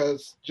interesting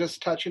because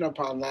just touching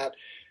upon that,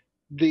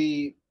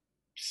 the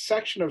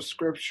section of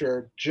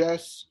Scripture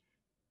just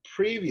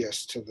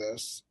previous to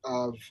this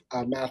of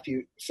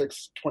Matthew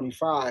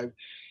 6:25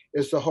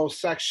 is the whole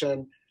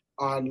section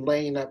on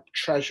laying up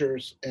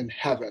treasures in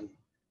heaven.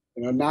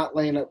 Not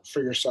laying up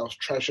for yourselves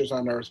treasures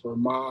on earth where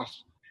moth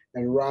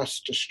and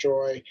rust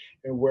destroy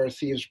and where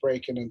thieves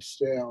break in and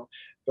steal,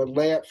 but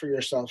lay up for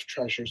yourselves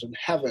treasures in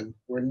heaven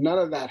where none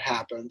of that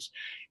happens.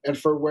 And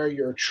for where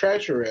your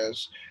treasure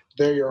is,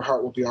 there your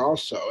heart will be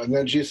also. And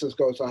then Jesus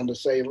goes on to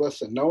say,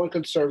 listen, no one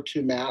can serve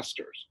two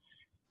masters.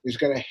 He's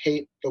going to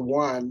hate the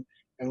one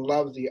and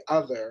love the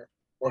other,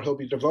 or he'll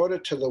be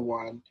devoted to the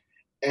one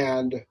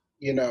and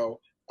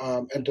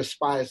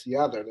despise the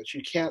other, that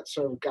you can't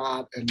serve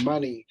God and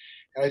money.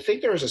 And I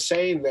think there is a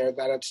saying there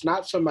that it's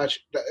not so much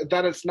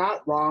that it's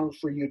not wrong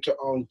for you to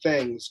own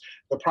things.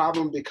 The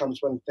problem becomes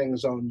when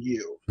things own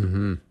you.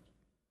 Mm-hmm.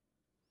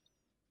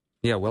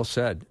 Yeah, well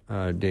said,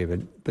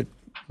 David. But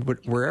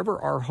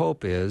wherever our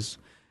hope is,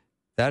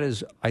 that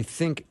is, I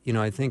think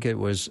it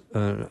was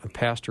a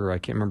pastor, I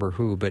can't remember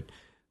who, but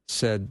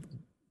said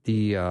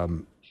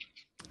your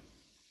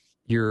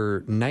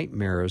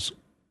nightmares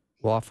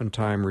will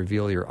oftentimes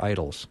reveal your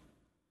idols.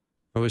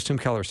 It was Tim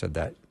Keller said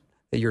that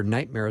your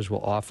nightmares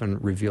will often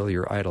reveal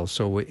your idols.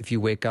 So if you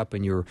wake up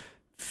and you're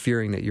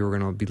fearing that you're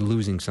going to be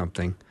losing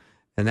something,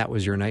 and that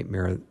was your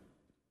nightmare,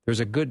 there's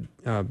a good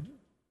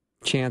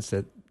chance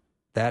that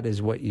that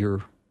is what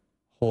you're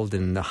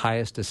holding in the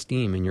highest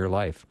esteem in your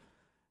life.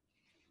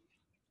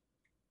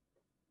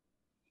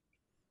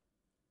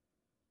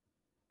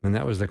 And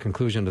that was the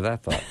conclusion to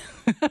that thought.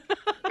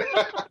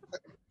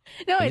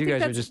 No, you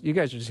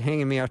guys are just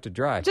hanging me out to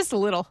dry. Just a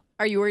little.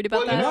 Are you worried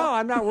about that? No,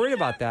 I'm not worried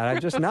about that. I'm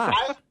just not.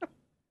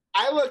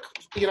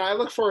 I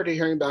look forward to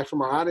hearing back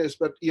from our audience,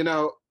 but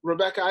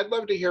Rebecca, I'd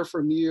love to hear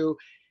from you,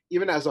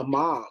 even as a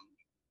mom.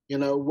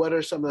 What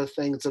are some of the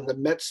things in the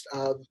midst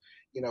of,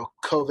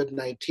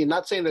 COVID-19?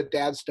 Not saying that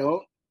dads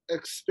don't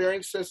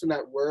experience this and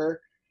that we're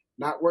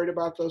not worried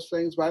about those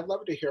things, but I'd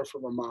love to hear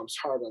from a mom's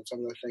heart on some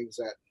of the things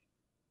that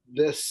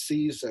this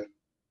season,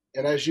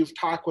 and as you've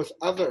talked with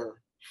other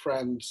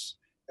friends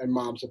and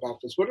moms about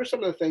this, what are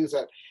some of the things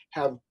that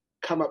have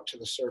come up to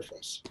the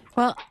surface?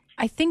 Well,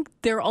 I think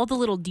there are all the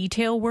little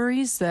detail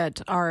worries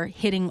that are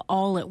hitting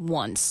all at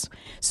once.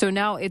 So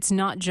now it's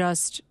not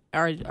just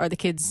are the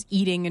kids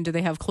eating and do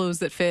they have clothes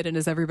that fit and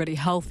is everybody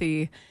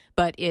healthy,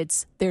 but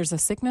there's a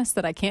sickness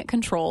that I can't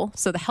control.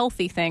 So the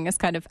healthy thing is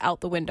kind of out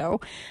the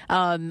window.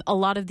 A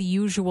lot of the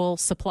usual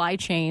supply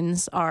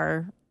chains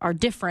are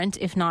different,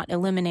 if not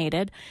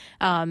eliminated.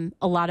 A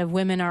lot of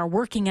women are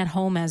working at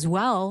home as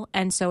well.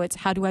 And so it's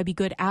how do I be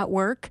good at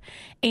work?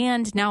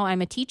 And now I'm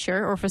a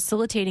teacher or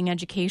facilitating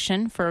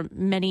education for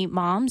many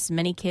moms,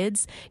 many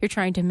kids. You're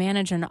trying to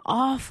manage an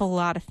awful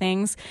lot of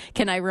things.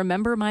 Can I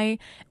remember my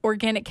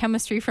organic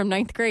chemistry from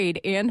 9th grade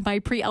and my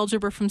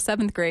pre-algebra from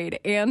 7th grade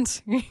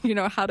and,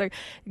 how to,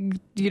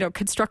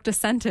 construct a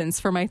sentence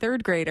for my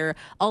 3rd grader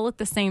all at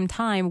the same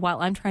time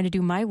while I'm trying to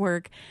do my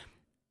work?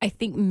 I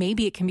think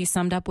maybe it can be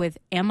summed up with,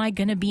 am I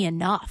going to be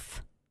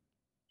enough?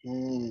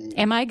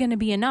 Am I going to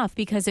be enough?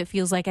 Because it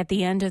feels like at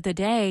the end of the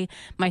day,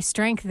 my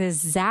strength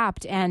is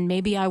zapped and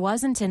maybe I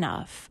wasn't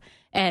enough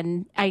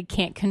and I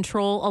can't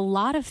control a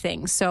lot of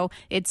things. So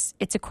it's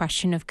a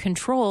question of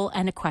control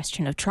and a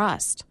question of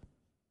trust.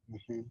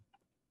 Mm-hmm.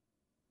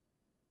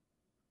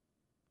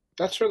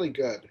 That's really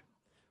good.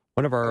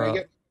 One of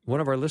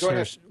our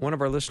listeners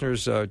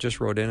just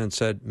wrote in and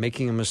said,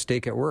 making a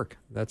mistake at work.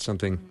 That's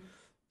something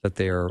that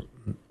they are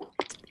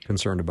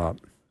concerned about.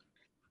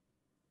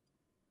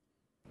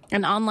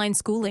 And online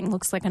schooling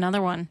looks like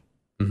another one.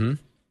 Mm-hmm.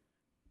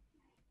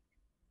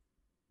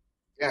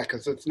 Yeah,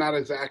 because it's not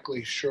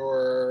exactly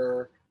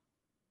sure,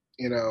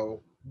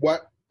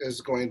 what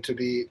is going to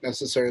be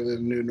necessarily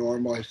the new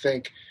normal. I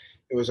think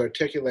it was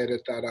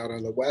articulated that out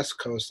on the West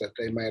Coast that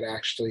they might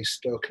actually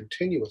still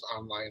continue with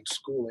online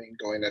schooling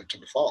going into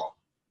the fall.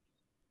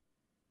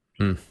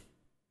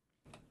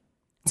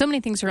 So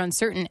many things are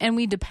uncertain, and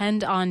we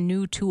depend on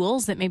new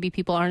tools that maybe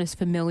people aren't as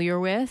familiar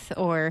with,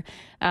 or,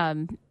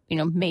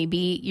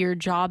 maybe your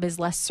job is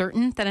less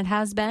certain than it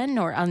has been,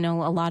 or I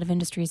know a lot of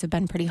industries have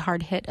been pretty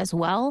hard hit as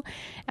well.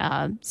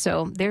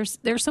 So there's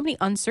so many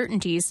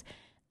uncertainties.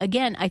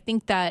 Again, I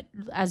think that,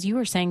 as you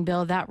were saying,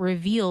 Bill, that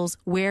reveals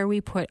where we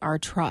put our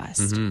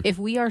trust. Mm-hmm. If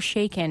we are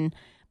shaken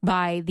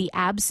by the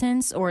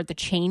absence or the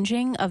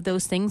changing of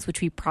those things,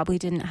 which we probably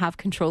didn't have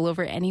control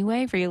over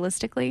anyway,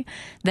 realistically,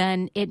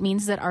 then it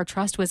means that our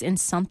trust was in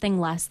something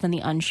less than the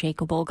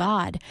unshakable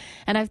God.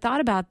 And I've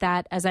thought about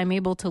that as I'm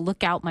able to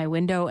look out my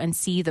window and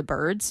see the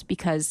birds,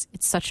 because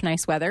it's such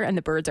nice weather and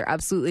the birds are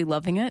absolutely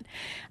loving it.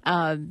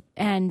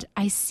 And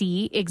I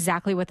see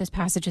exactly what this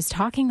passage is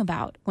talking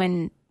about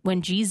when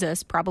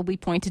Jesus probably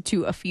pointed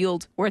to a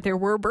field where there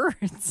were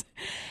birds.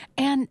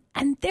 And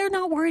they're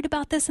not worried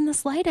about this in the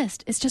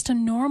slightest. It's just a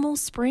normal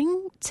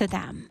spring to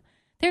them.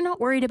 They're not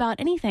worried about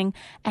anything,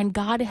 and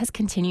God has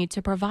continued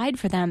to provide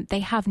for them. They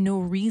have no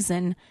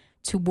reason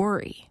to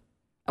worry.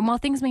 And while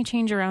things may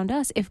change around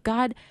us, if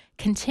God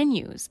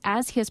continues,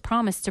 as he has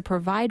promised, to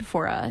provide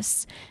for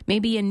us,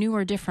 maybe in new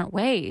or different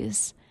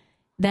ways,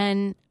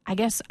 then I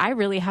guess I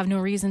really have no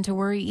reason to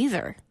worry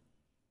either.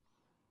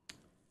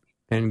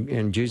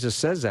 And Jesus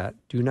says that,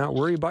 do not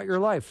worry about your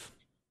life,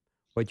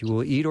 what you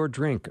will eat or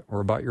drink, or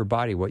about your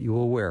body, what you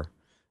will wear.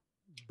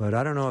 But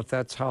I don't know if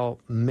that's how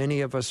many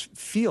of us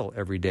feel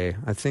every day.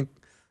 I think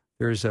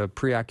there's a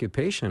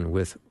preoccupation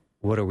with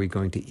what are we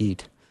going to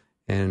eat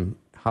and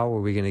how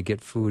are we going to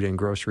get food and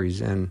groceries.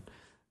 And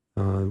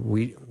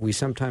we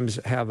sometimes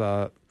have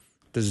a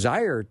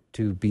desire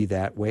to be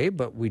that way,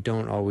 but we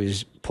don't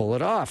always pull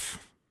it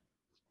off.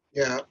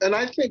 Yeah, and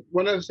I think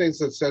one of the things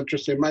that's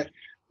interesting, my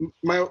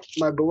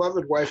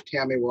beloved wife,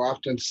 Tammy, will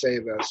often say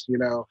this,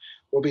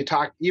 we'll be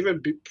talking,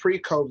 even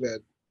pre-COVID,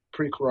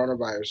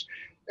 pre-coronavirus,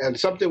 and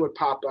something would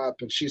pop up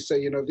and she'd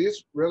say,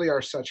 these really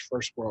are such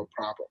first world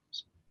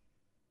problems,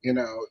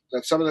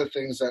 that some of the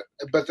things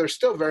but they're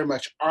still very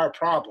much our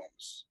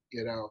problems,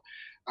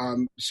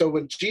 So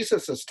when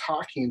Jesus is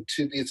talking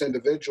to these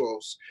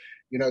individuals,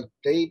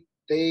 they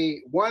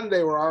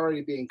were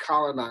already being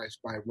colonized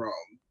by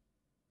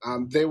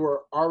Rome. They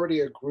were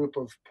already a group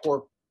of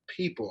poor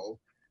people,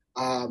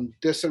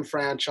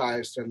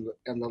 disenfranchised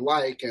and the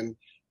like. And,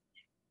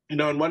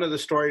 in one of the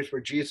stories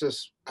where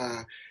Jesus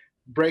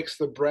breaks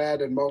the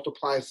bread and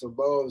multiplies the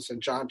loaves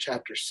in John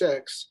chapter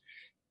 6,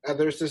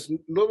 there's this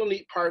little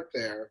neat part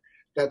there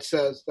that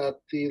says that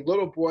the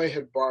little boy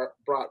had brought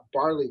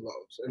barley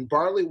loaves, and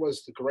barley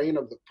was the grain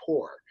of the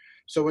poor.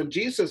 So when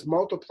Jesus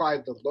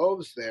multiplied the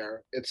loaves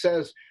there, it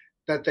says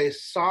that they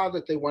saw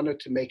that they wanted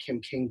to make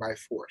him king by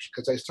force,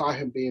 because they saw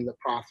him being the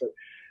prophet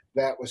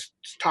that was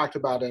talked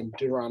about in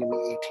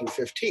Deuteronomy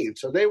 18:15.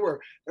 So they're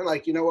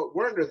like, you know what,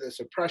 we're under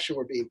this oppression,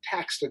 we're being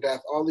taxed to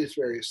death, all these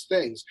various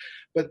things.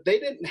 But they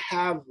didn't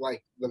have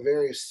like the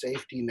various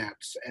safety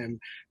nets and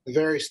the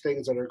various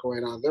things that are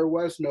going on. There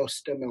was no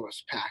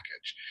stimulus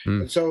package.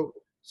 And so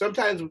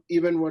sometimes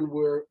even when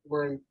we're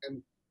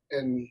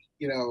in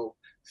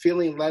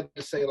feeling led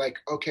to say like,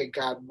 okay,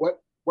 God, what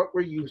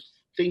were you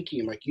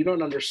thinking? Like, you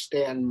don't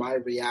understand my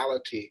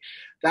reality.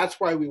 That's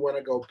why we want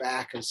to go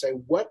back and say,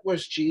 what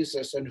was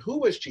Jesus and who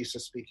was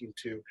Jesus speaking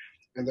to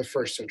in the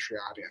first century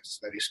audience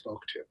that he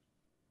spoke to?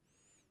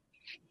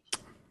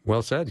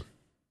 Well said.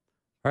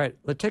 All right,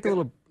 let's take a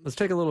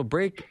little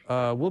break.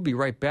 We'll be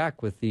right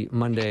back with the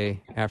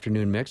Monday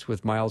afternoon mix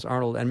with Miles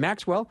Arnold and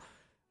Maxwell.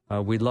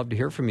 We'd love to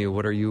hear from you.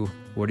 What are you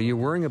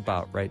worrying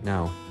about right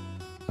now?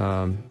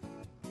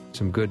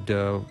 Some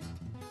good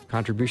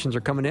contributions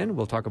are coming in.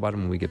 We'll talk about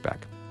them when we get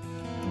back.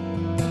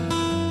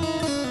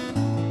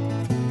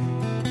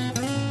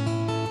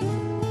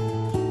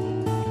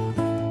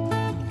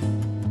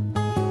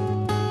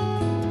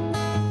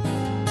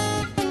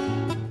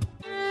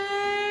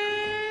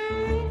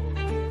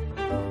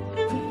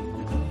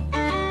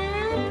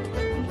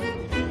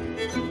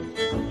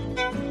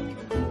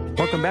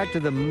 Welcome back to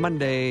the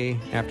Monday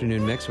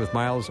afternoon mix with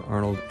Miles,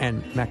 Arnold,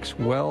 and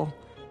Maxwell.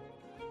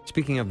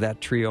 Speaking of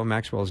that trio,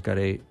 Maxwell's got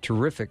a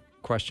terrific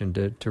question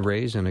to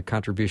raise and a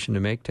contribution to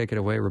make. Take it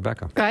away,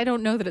 Rebecca. I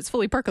don't know that it's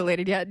fully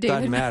percolated yet, David.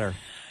 Doesn't matter.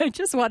 I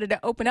just wanted to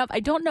open up. I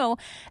don't know,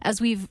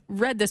 as we've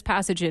read this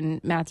passage in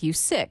Matthew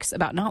 6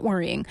 about not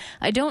worrying,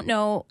 I don't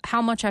know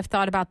how much I've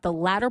thought about the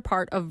latter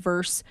part of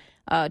verse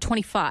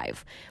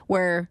 25,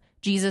 where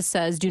Jesus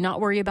says, do not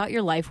worry about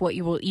your life, what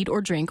you will eat or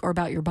drink, or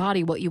about your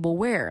body, what you will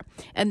wear.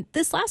 And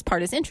this last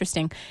part is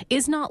interesting.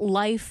 Is not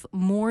life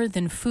more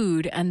than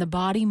food and the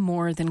body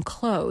more than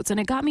clothes? And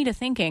it got me to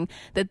thinking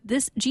that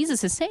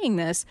Jesus is saying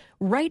this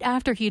right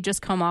after he had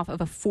just come off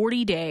of a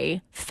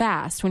 40-day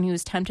fast when he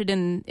was tempted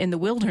in the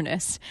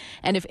wilderness.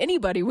 And if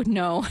anybody would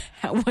know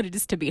what it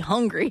is to be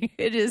hungry,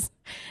 it is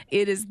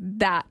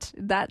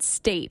that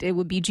state. It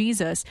would be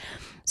Jesus.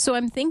 So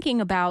I'm thinking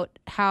about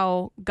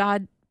how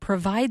God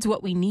provides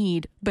what we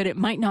need, but it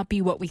might not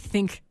be what we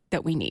think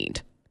that we need.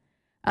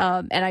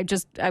 And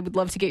I would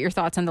love to get your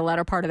thoughts on the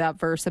latter part of that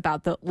verse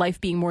about the life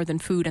being more than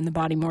food and the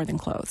body more than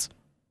clothes.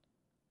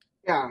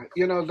 Yeah,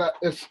 that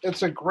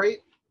it's a great,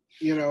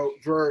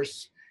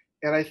 verse.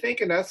 And I think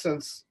in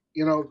essence,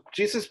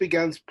 Jesus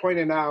begins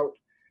pointing out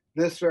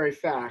this very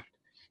fact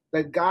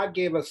that God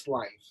gave us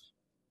life.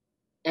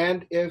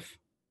 And if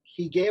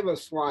he gave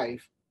us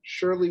life,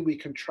 surely we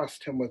can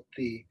trust him with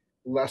the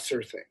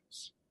lesser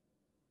things.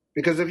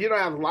 Because if you don't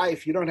have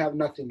life, you don't have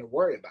nothing to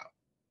worry about.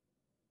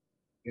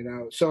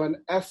 So in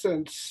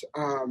essence,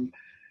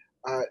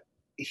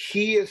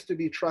 he is to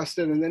be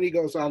trusted. And then he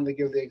goes on to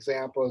give the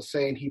example of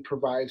saying he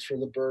provides for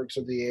the birds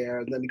of the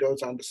air. And then he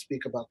goes on to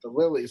speak about the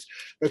lilies.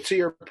 But to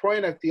your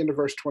point at the end of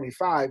verse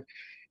 25,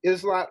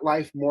 is not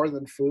life more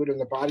than food and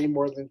the body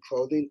more than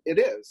clothing? It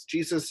is.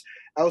 Jesus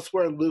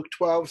elsewhere in Luke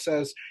 12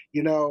 says,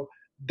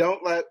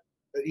 don't let,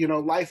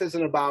 life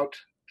isn't about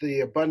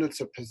the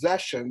abundance of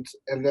possessions.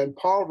 And then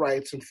Paul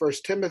writes in 1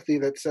 Timothy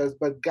that says,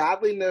 but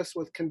godliness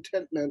with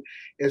contentment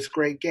is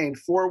great gain.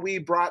 For we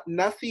brought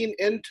nothing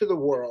into the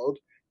world,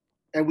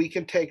 and we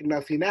can take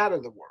nothing out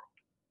of the world.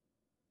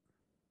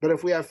 But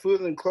if we have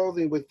food and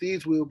clothing, with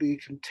these we will be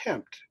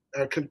content.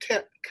 Not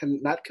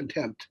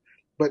contempt,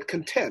 but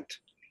content.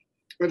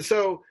 And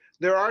so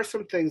there are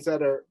some things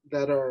that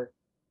are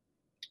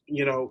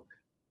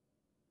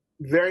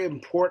very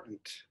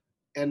important.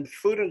 And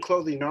food and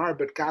clothing are,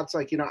 but God's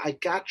like, I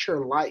got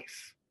your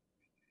life.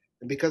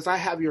 And because I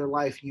have your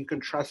life, you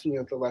can trust me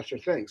with the lesser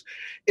things.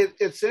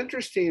 It's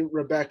interesting,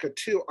 Rebecca,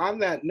 too, on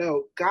that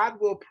note, God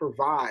will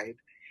provide.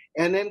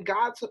 And in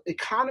God's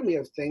economy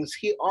of things,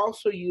 he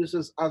also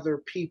uses other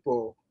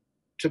people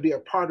to be a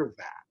part of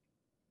that.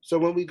 So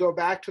when we go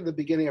back to the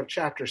beginning of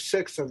chapter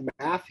 6 of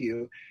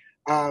Matthew,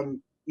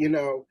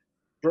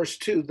 verse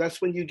 2,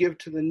 that's when you give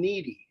to the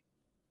needy.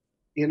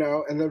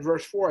 And then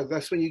verse 4,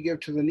 that's when you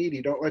give to the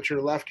needy. Don't let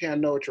your left hand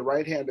know what your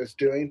right hand is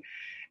doing.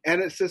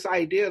 And it's this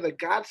idea that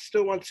God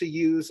still wants to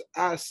use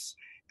us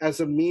as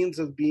a means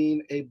of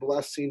being a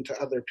blessing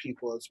to other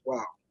people as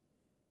well.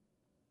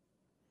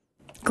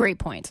 Great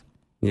point.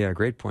 Yeah,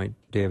 great point,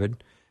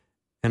 David.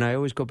 And I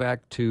always go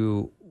back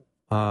to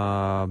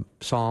Psalm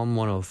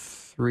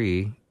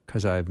 103,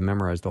 because I've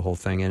memorized the whole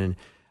thing. And in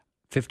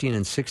 15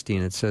 and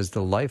 16, it says,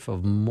 the life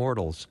of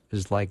mortals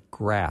is like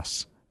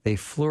grass. They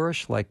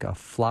flourish like a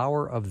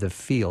flower of the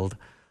field.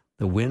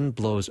 The wind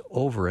blows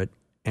over it,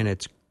 and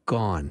it's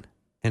gone,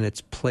 and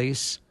its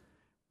place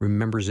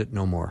remembers it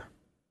no more.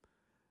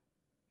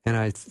 And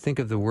I think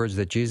of the words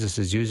that Jesus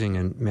is using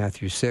in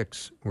Matthew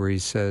 6, where he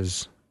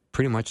says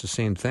pretty much the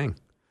same thing.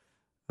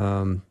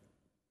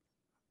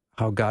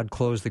 How God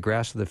clothes the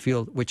grass of the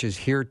field, which is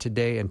here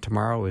today and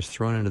tomorrow is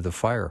thrown into the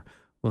fire.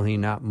 Will he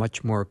not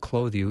much more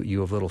clothe you,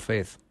 you of little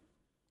faith?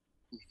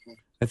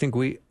 I think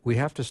we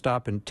have to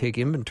stop and take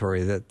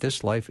inventory that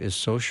this life is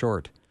so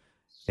short,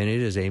 and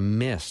it is a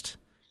mist.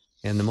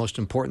 And the most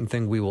important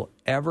thing we will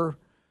ever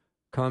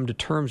come to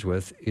terms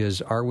with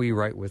is, are we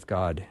right with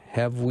God?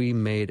 Have we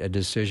made a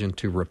decision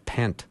to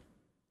repent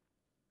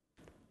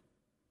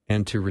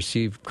and to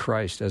receive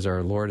Christ as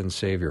our Lord and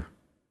Savior?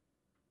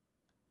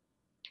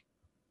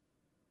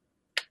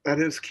 That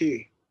is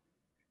key.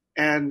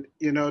 And,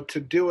 to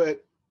do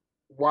it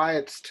why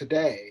it's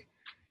today,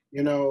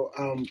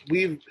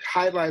 we've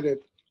highlighted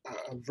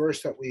a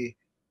verse that we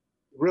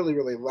really,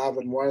 really love,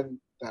 and one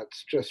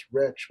that's just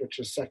rich, which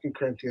is 2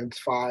 Corinthians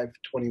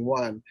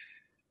 5:21,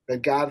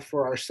 that God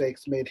for our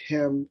sakes made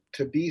him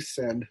to be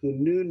sin who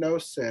knew no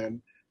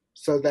sin,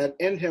 so that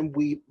in him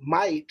we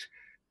might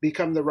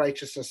become the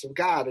righteousness of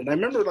God. And I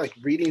remember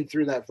reading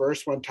through that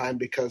verse one time,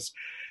 because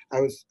I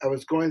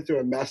was going through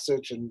a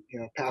message, and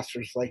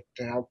pastors like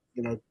to have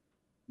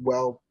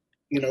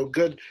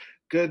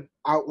good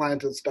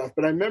outlines and stuff.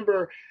 But I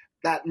remember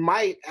that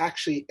might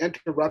actually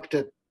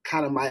interrupted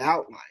kind of my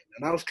outline,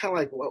 and I was kind of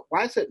like, well,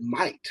 why is it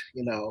might?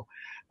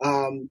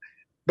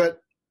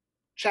 But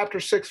chapter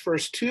 6,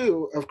 verse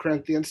 2 of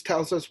Corinthians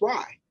tells us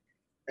why,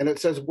 and it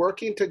says,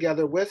 "Working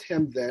together with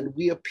him, then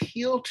we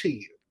appeal to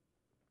you,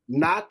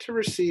 not to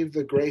receive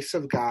the grace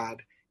of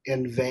God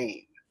in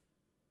vain.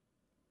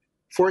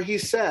 For he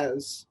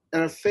says,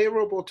 in a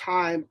favorable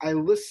time I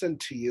listened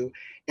to you,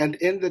 and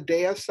in the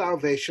day of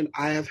salvation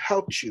I have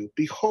helped you.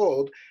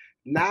 Behold,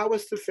 now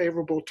is the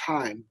favorable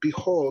time.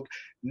 Behold,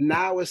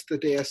 now is the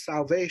day of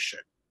salvation."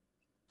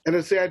 And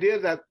it's the idea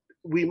that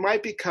we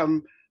might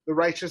become the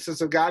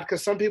righteousness of God,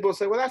 because some people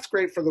say, well, that's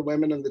great for the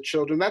women and the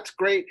children. That's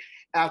great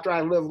after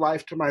I live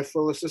life to my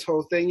fullest, this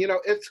whole thing.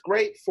 It's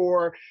great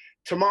for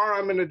tomorrow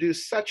I'm going to do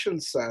such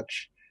and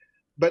such.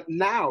 But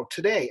now,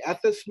 today,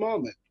 at this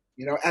moment,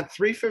 at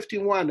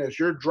 3:51, as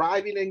you're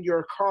driving in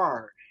your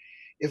car,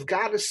 if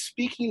God is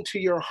speaking to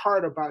your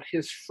heart about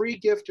his free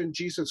gift in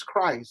Jesus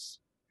Christ,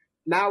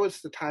 now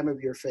is the time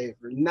of your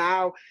favor.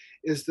 Now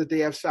is the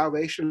day of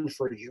salvation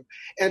for you,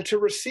 and to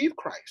receive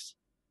Christ.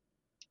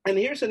 And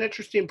here's an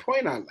interesting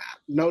point on that,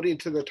 noting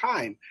to the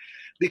time.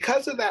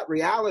 Because of that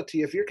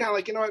reality, if you're kind of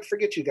like, what,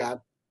 forget you, God,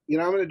 I'm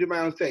going to do my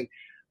own thing.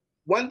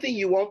 One thing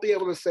you won't be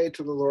able to say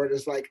to the Lord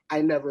is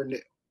I never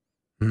knew.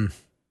 Mm.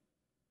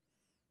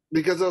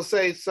 Because they'll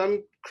say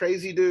some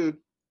crazy dude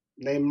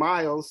named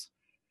Miles,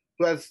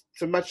 who has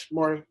some much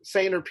more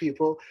saner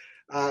people,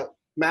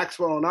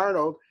 Maxwell and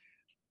Arnold,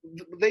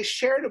 they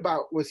shared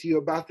with you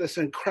about this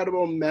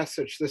incredible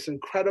message, this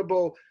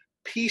incredible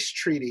peace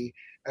treaty,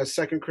 as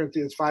 2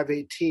 Corinthians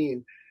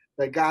 5:18,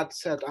 that God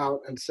sent out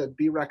and said,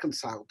 be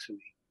reconciled to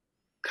me.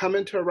 Come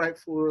into a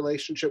rightful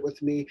relationship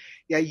with me.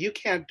 Yeah, you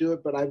can't do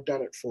it, but I've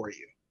done it for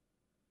you.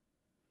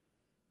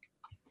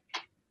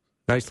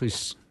 Nicely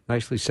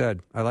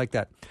said. I like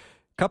that.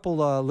 A couple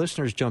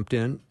listeners jumped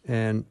in,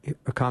 and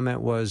a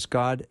comment was,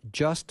 God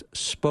just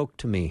spoke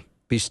to me.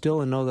 Be still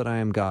and know that I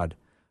am God.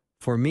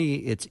 For me,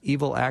 it's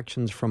evil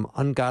actions from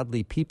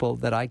ungodly people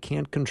that I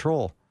can't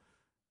control.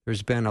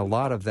 There's been a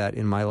lot of that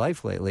in my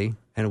life lately,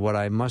 and what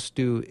I must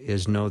do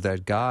is know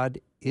that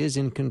God is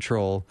in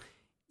control,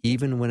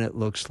 even when it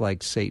looks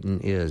like Satan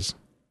is.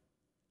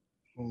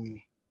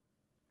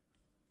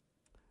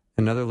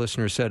 Another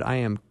listener said, I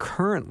am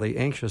currently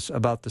anxious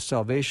about the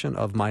salvation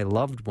of my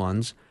loved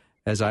ones,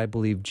 as I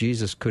believe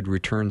Jesus could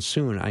return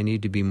soon. I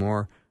need to be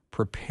more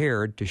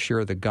prepared to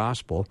share the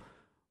gospel,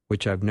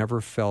 which I've never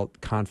felt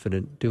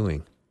confident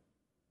doing.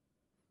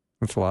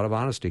 That's a lot of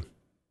honesty.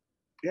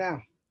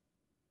 Yeah.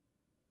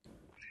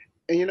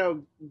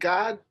 And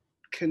God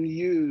can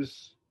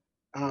use,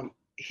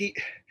 he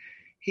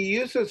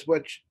uses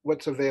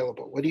what's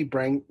available, what you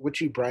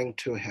bring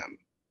to him.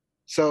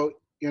 So,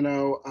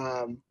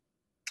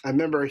 I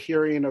remember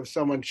hearing of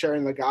someone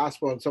sharing the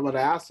gospel, and someone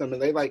asked them,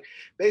 and they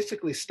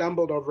basically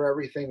stumbled over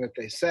everything that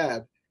they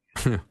said.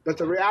 But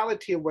the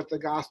reality of what the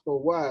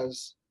gospel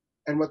was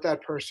and what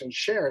that person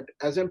shared,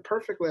 as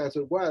imperfectly as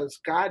it was,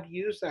 God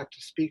used that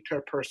to speak to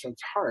a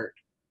person's heart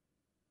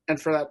and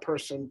for that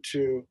person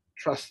to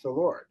trust the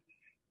Lord.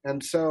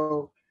 And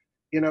so,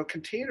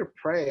 continue to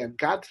pray, and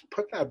God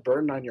put that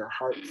burden on your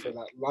heart for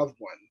that loved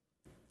one.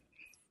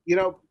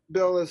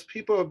 Bill, as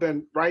people have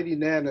been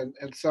writing in,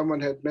 and someone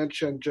had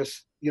mentioned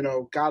just,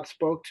 God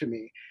spoke to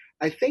me.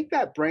 I think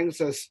that brings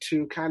us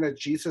to kind of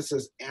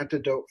Jesus's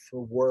antidote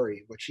for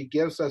worry, which he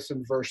gives us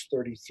in verse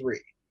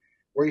 33,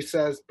 where he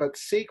says, but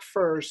seek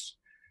first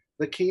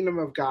the kingdom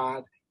of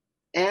God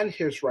and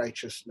his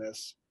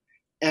righteousness,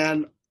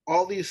 and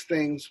all these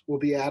things will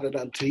be added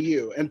unto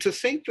you. And to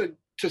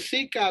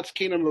seek God's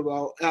kingdom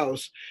above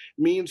else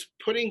means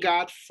putting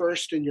God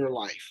first in your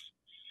life,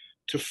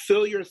 to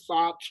fill your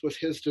thoughts with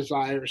his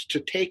desires, to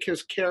take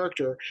his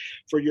character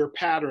for your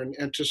pattern,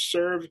 and to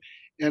serve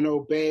and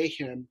obey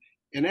him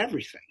in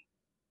everything.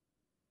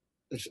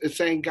 It's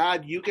saying,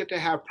 God, you get to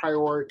have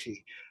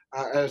priority.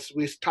 As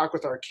we talk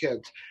with our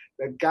kids,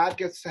 that God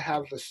gets to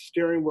have the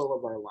steering wheel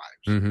of our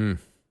lives. Mm-hmm.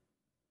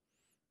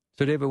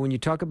 So, David, when you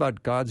talk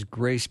about God's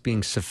grace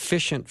being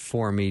sufficient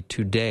for me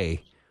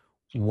today,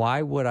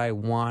 why would I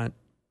want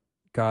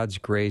God's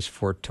grace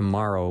for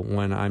tomorrow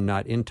when I'm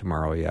not in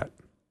tomorrow yet?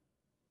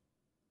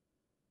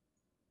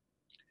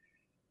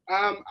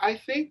 I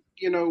think,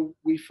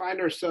 we find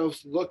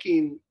ourselves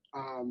looking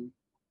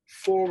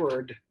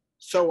forward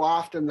so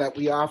often that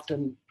we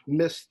often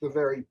miss the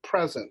very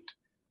present,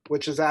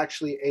 which is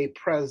actually a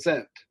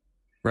present.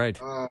 Right.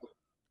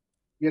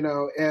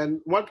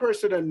 And one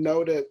person had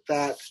noted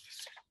that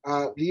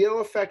the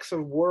ill effects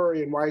of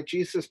worry, and why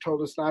Jesus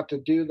told us not to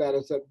do that,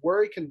 is that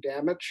worry can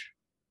damage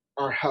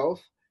our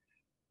health.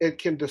 It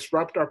can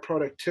disrupt our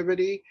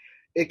productivity.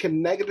 It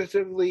can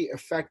negatively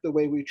affect the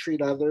way we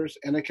treat others,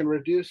 and it can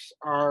reduce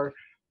our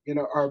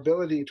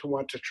ability to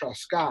want to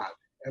trust God.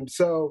 And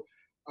so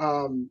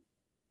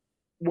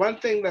one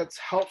thing that's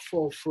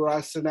helpful for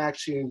us in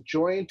actually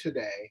enjoying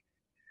today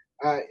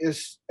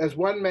is, as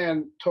one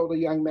man told a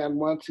young man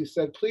once, he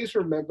said, please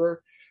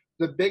remember,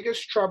 the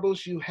biggest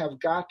troubles you have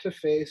got to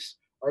face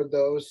are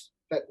those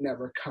that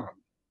never come.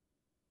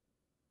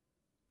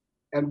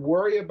 And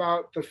worry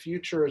about the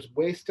future is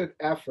wasted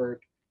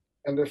effort,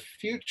 and the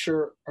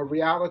future, a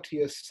reality,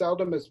 is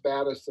seldom as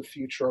bad as the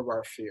future of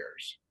our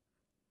fears.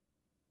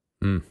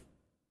 Mm.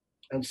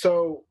 And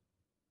so,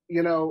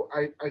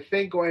 I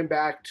think going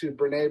back to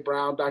Brene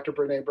Brown, Dr.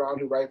 Brene Brown,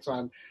 who writes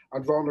on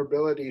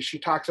vulnerability, she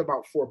talks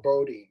about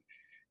foreboding.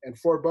 And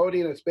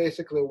foreboding is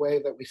basically a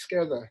way that we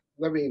scare the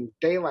living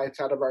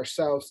daylights out of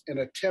ourselves in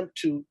an attempt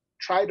to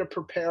try to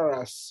prepare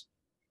us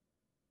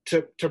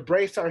to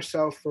brace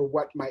ourselves for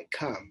what might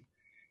come.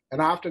 And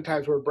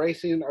oftentimes we're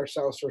bracing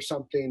ourselves for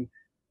something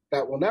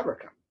that will never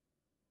come.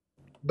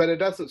 But it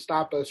doesn't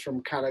stop us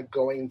from kind of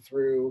going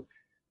through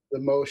the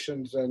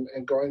motions and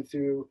going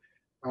through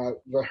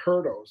the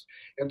hurdles.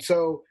 And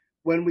so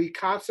when we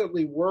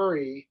constantly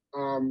worry,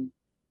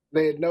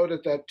 they had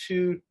noted that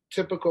two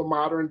typical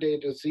modern day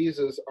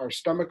diseases are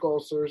stomach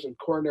ulcers and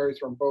coronary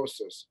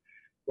thrombosis,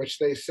 which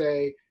they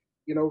say,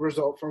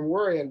 result from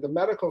worry. And the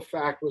medical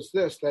fact was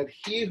this, that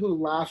he who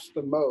laughs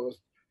the most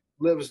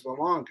lives the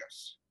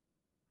longest.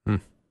 Hmm.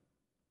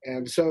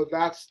 And so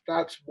that's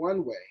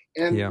one way.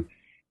 And yeah.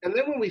 And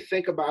then when we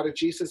think about it,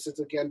 Jesus is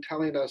again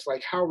telling us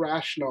like how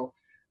rational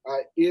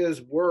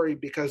is worry,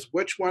 because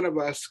which one of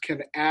us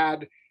can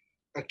add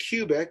a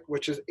cubit,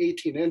 which is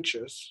 18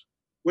 inches?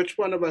 Which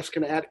one of us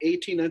can add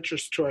 18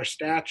 inches to our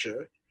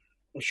stature?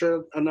 I'm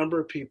sure a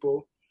number of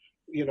people,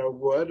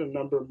 would. A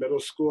number of middle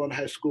school and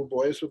high school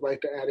boys would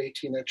like to add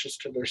 18 inches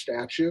to their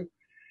stature.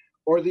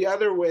 Or the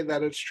other way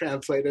that it's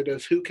translated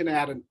is who can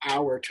add an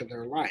hour to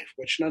their life,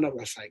 which none of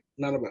us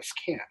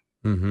can.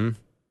 Mm-hmm.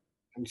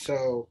 And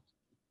so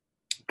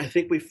I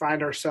think we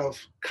find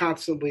ourselves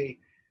constantly,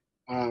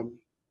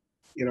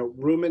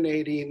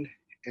 ruminating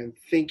and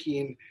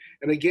thinking,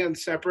 and again,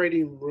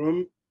 separating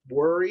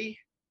worry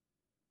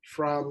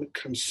from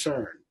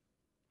concern.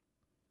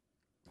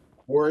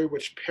 Worry,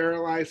 which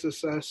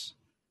paralyzes us,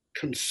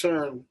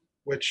 concern,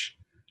 which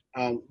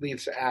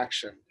leads to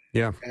action.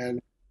 Yeah.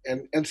 And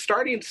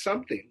starting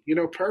something,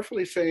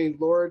 prayerfully saying,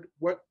 Lord,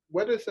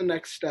 what is the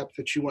next step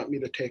that you want me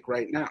to take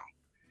right now?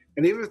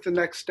 And even if the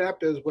next step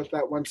is what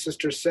that one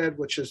sister said,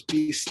 which is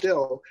be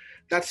still,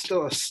 that's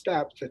still a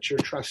step that you're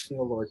trusting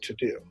the Lord to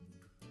do.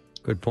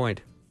 Good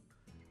point.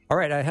 All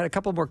right, I had a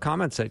couple more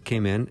comments that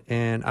came in,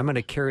 and I'm going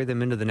to carry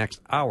them into the next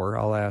hour.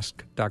 I'll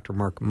ask Dr.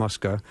 Mark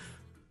Muska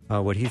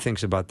what he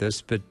thinks about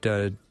this. But,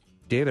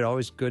 David,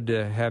 always good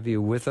to have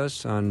you with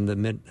us on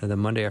the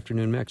Monday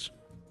afternoon mix.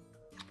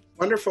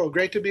 Wonderful.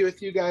 Great to be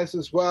with you guys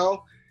as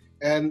well.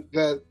 And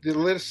the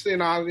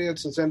listening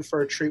audience is in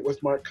for a treat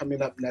with Mark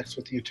coming up next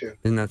with you, too.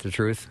 Isn't that the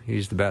truth?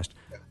 He's the best.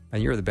 Yeah.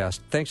 And you're the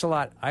best. Thanks a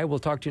lot. I will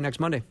talk to you next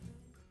Monday.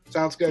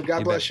 Sounds good.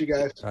 God bless you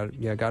guys.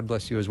 God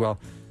bless you as well.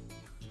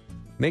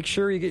 Make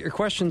sure you get your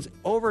questions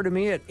over to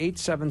me at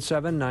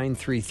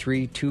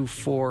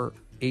 877-933-2484,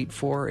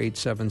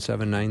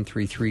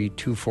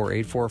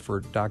 877-933-2484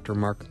 for Dr.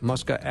 Mark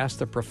Muska. Ask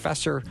the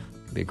Professor.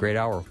 It'll be a great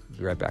hour. We'll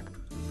be right back.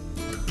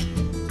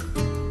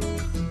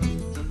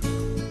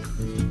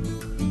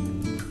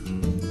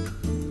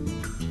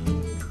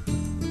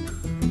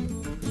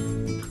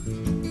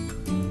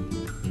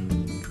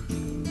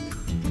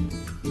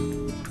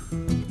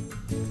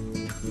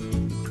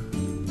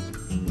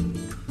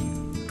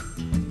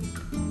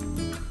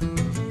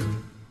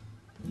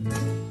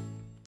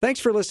 Thanks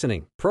for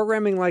listening.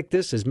 Programming like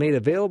this is made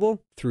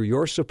available through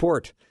your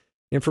support.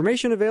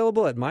 Information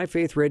available at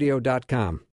myfaithradio.com.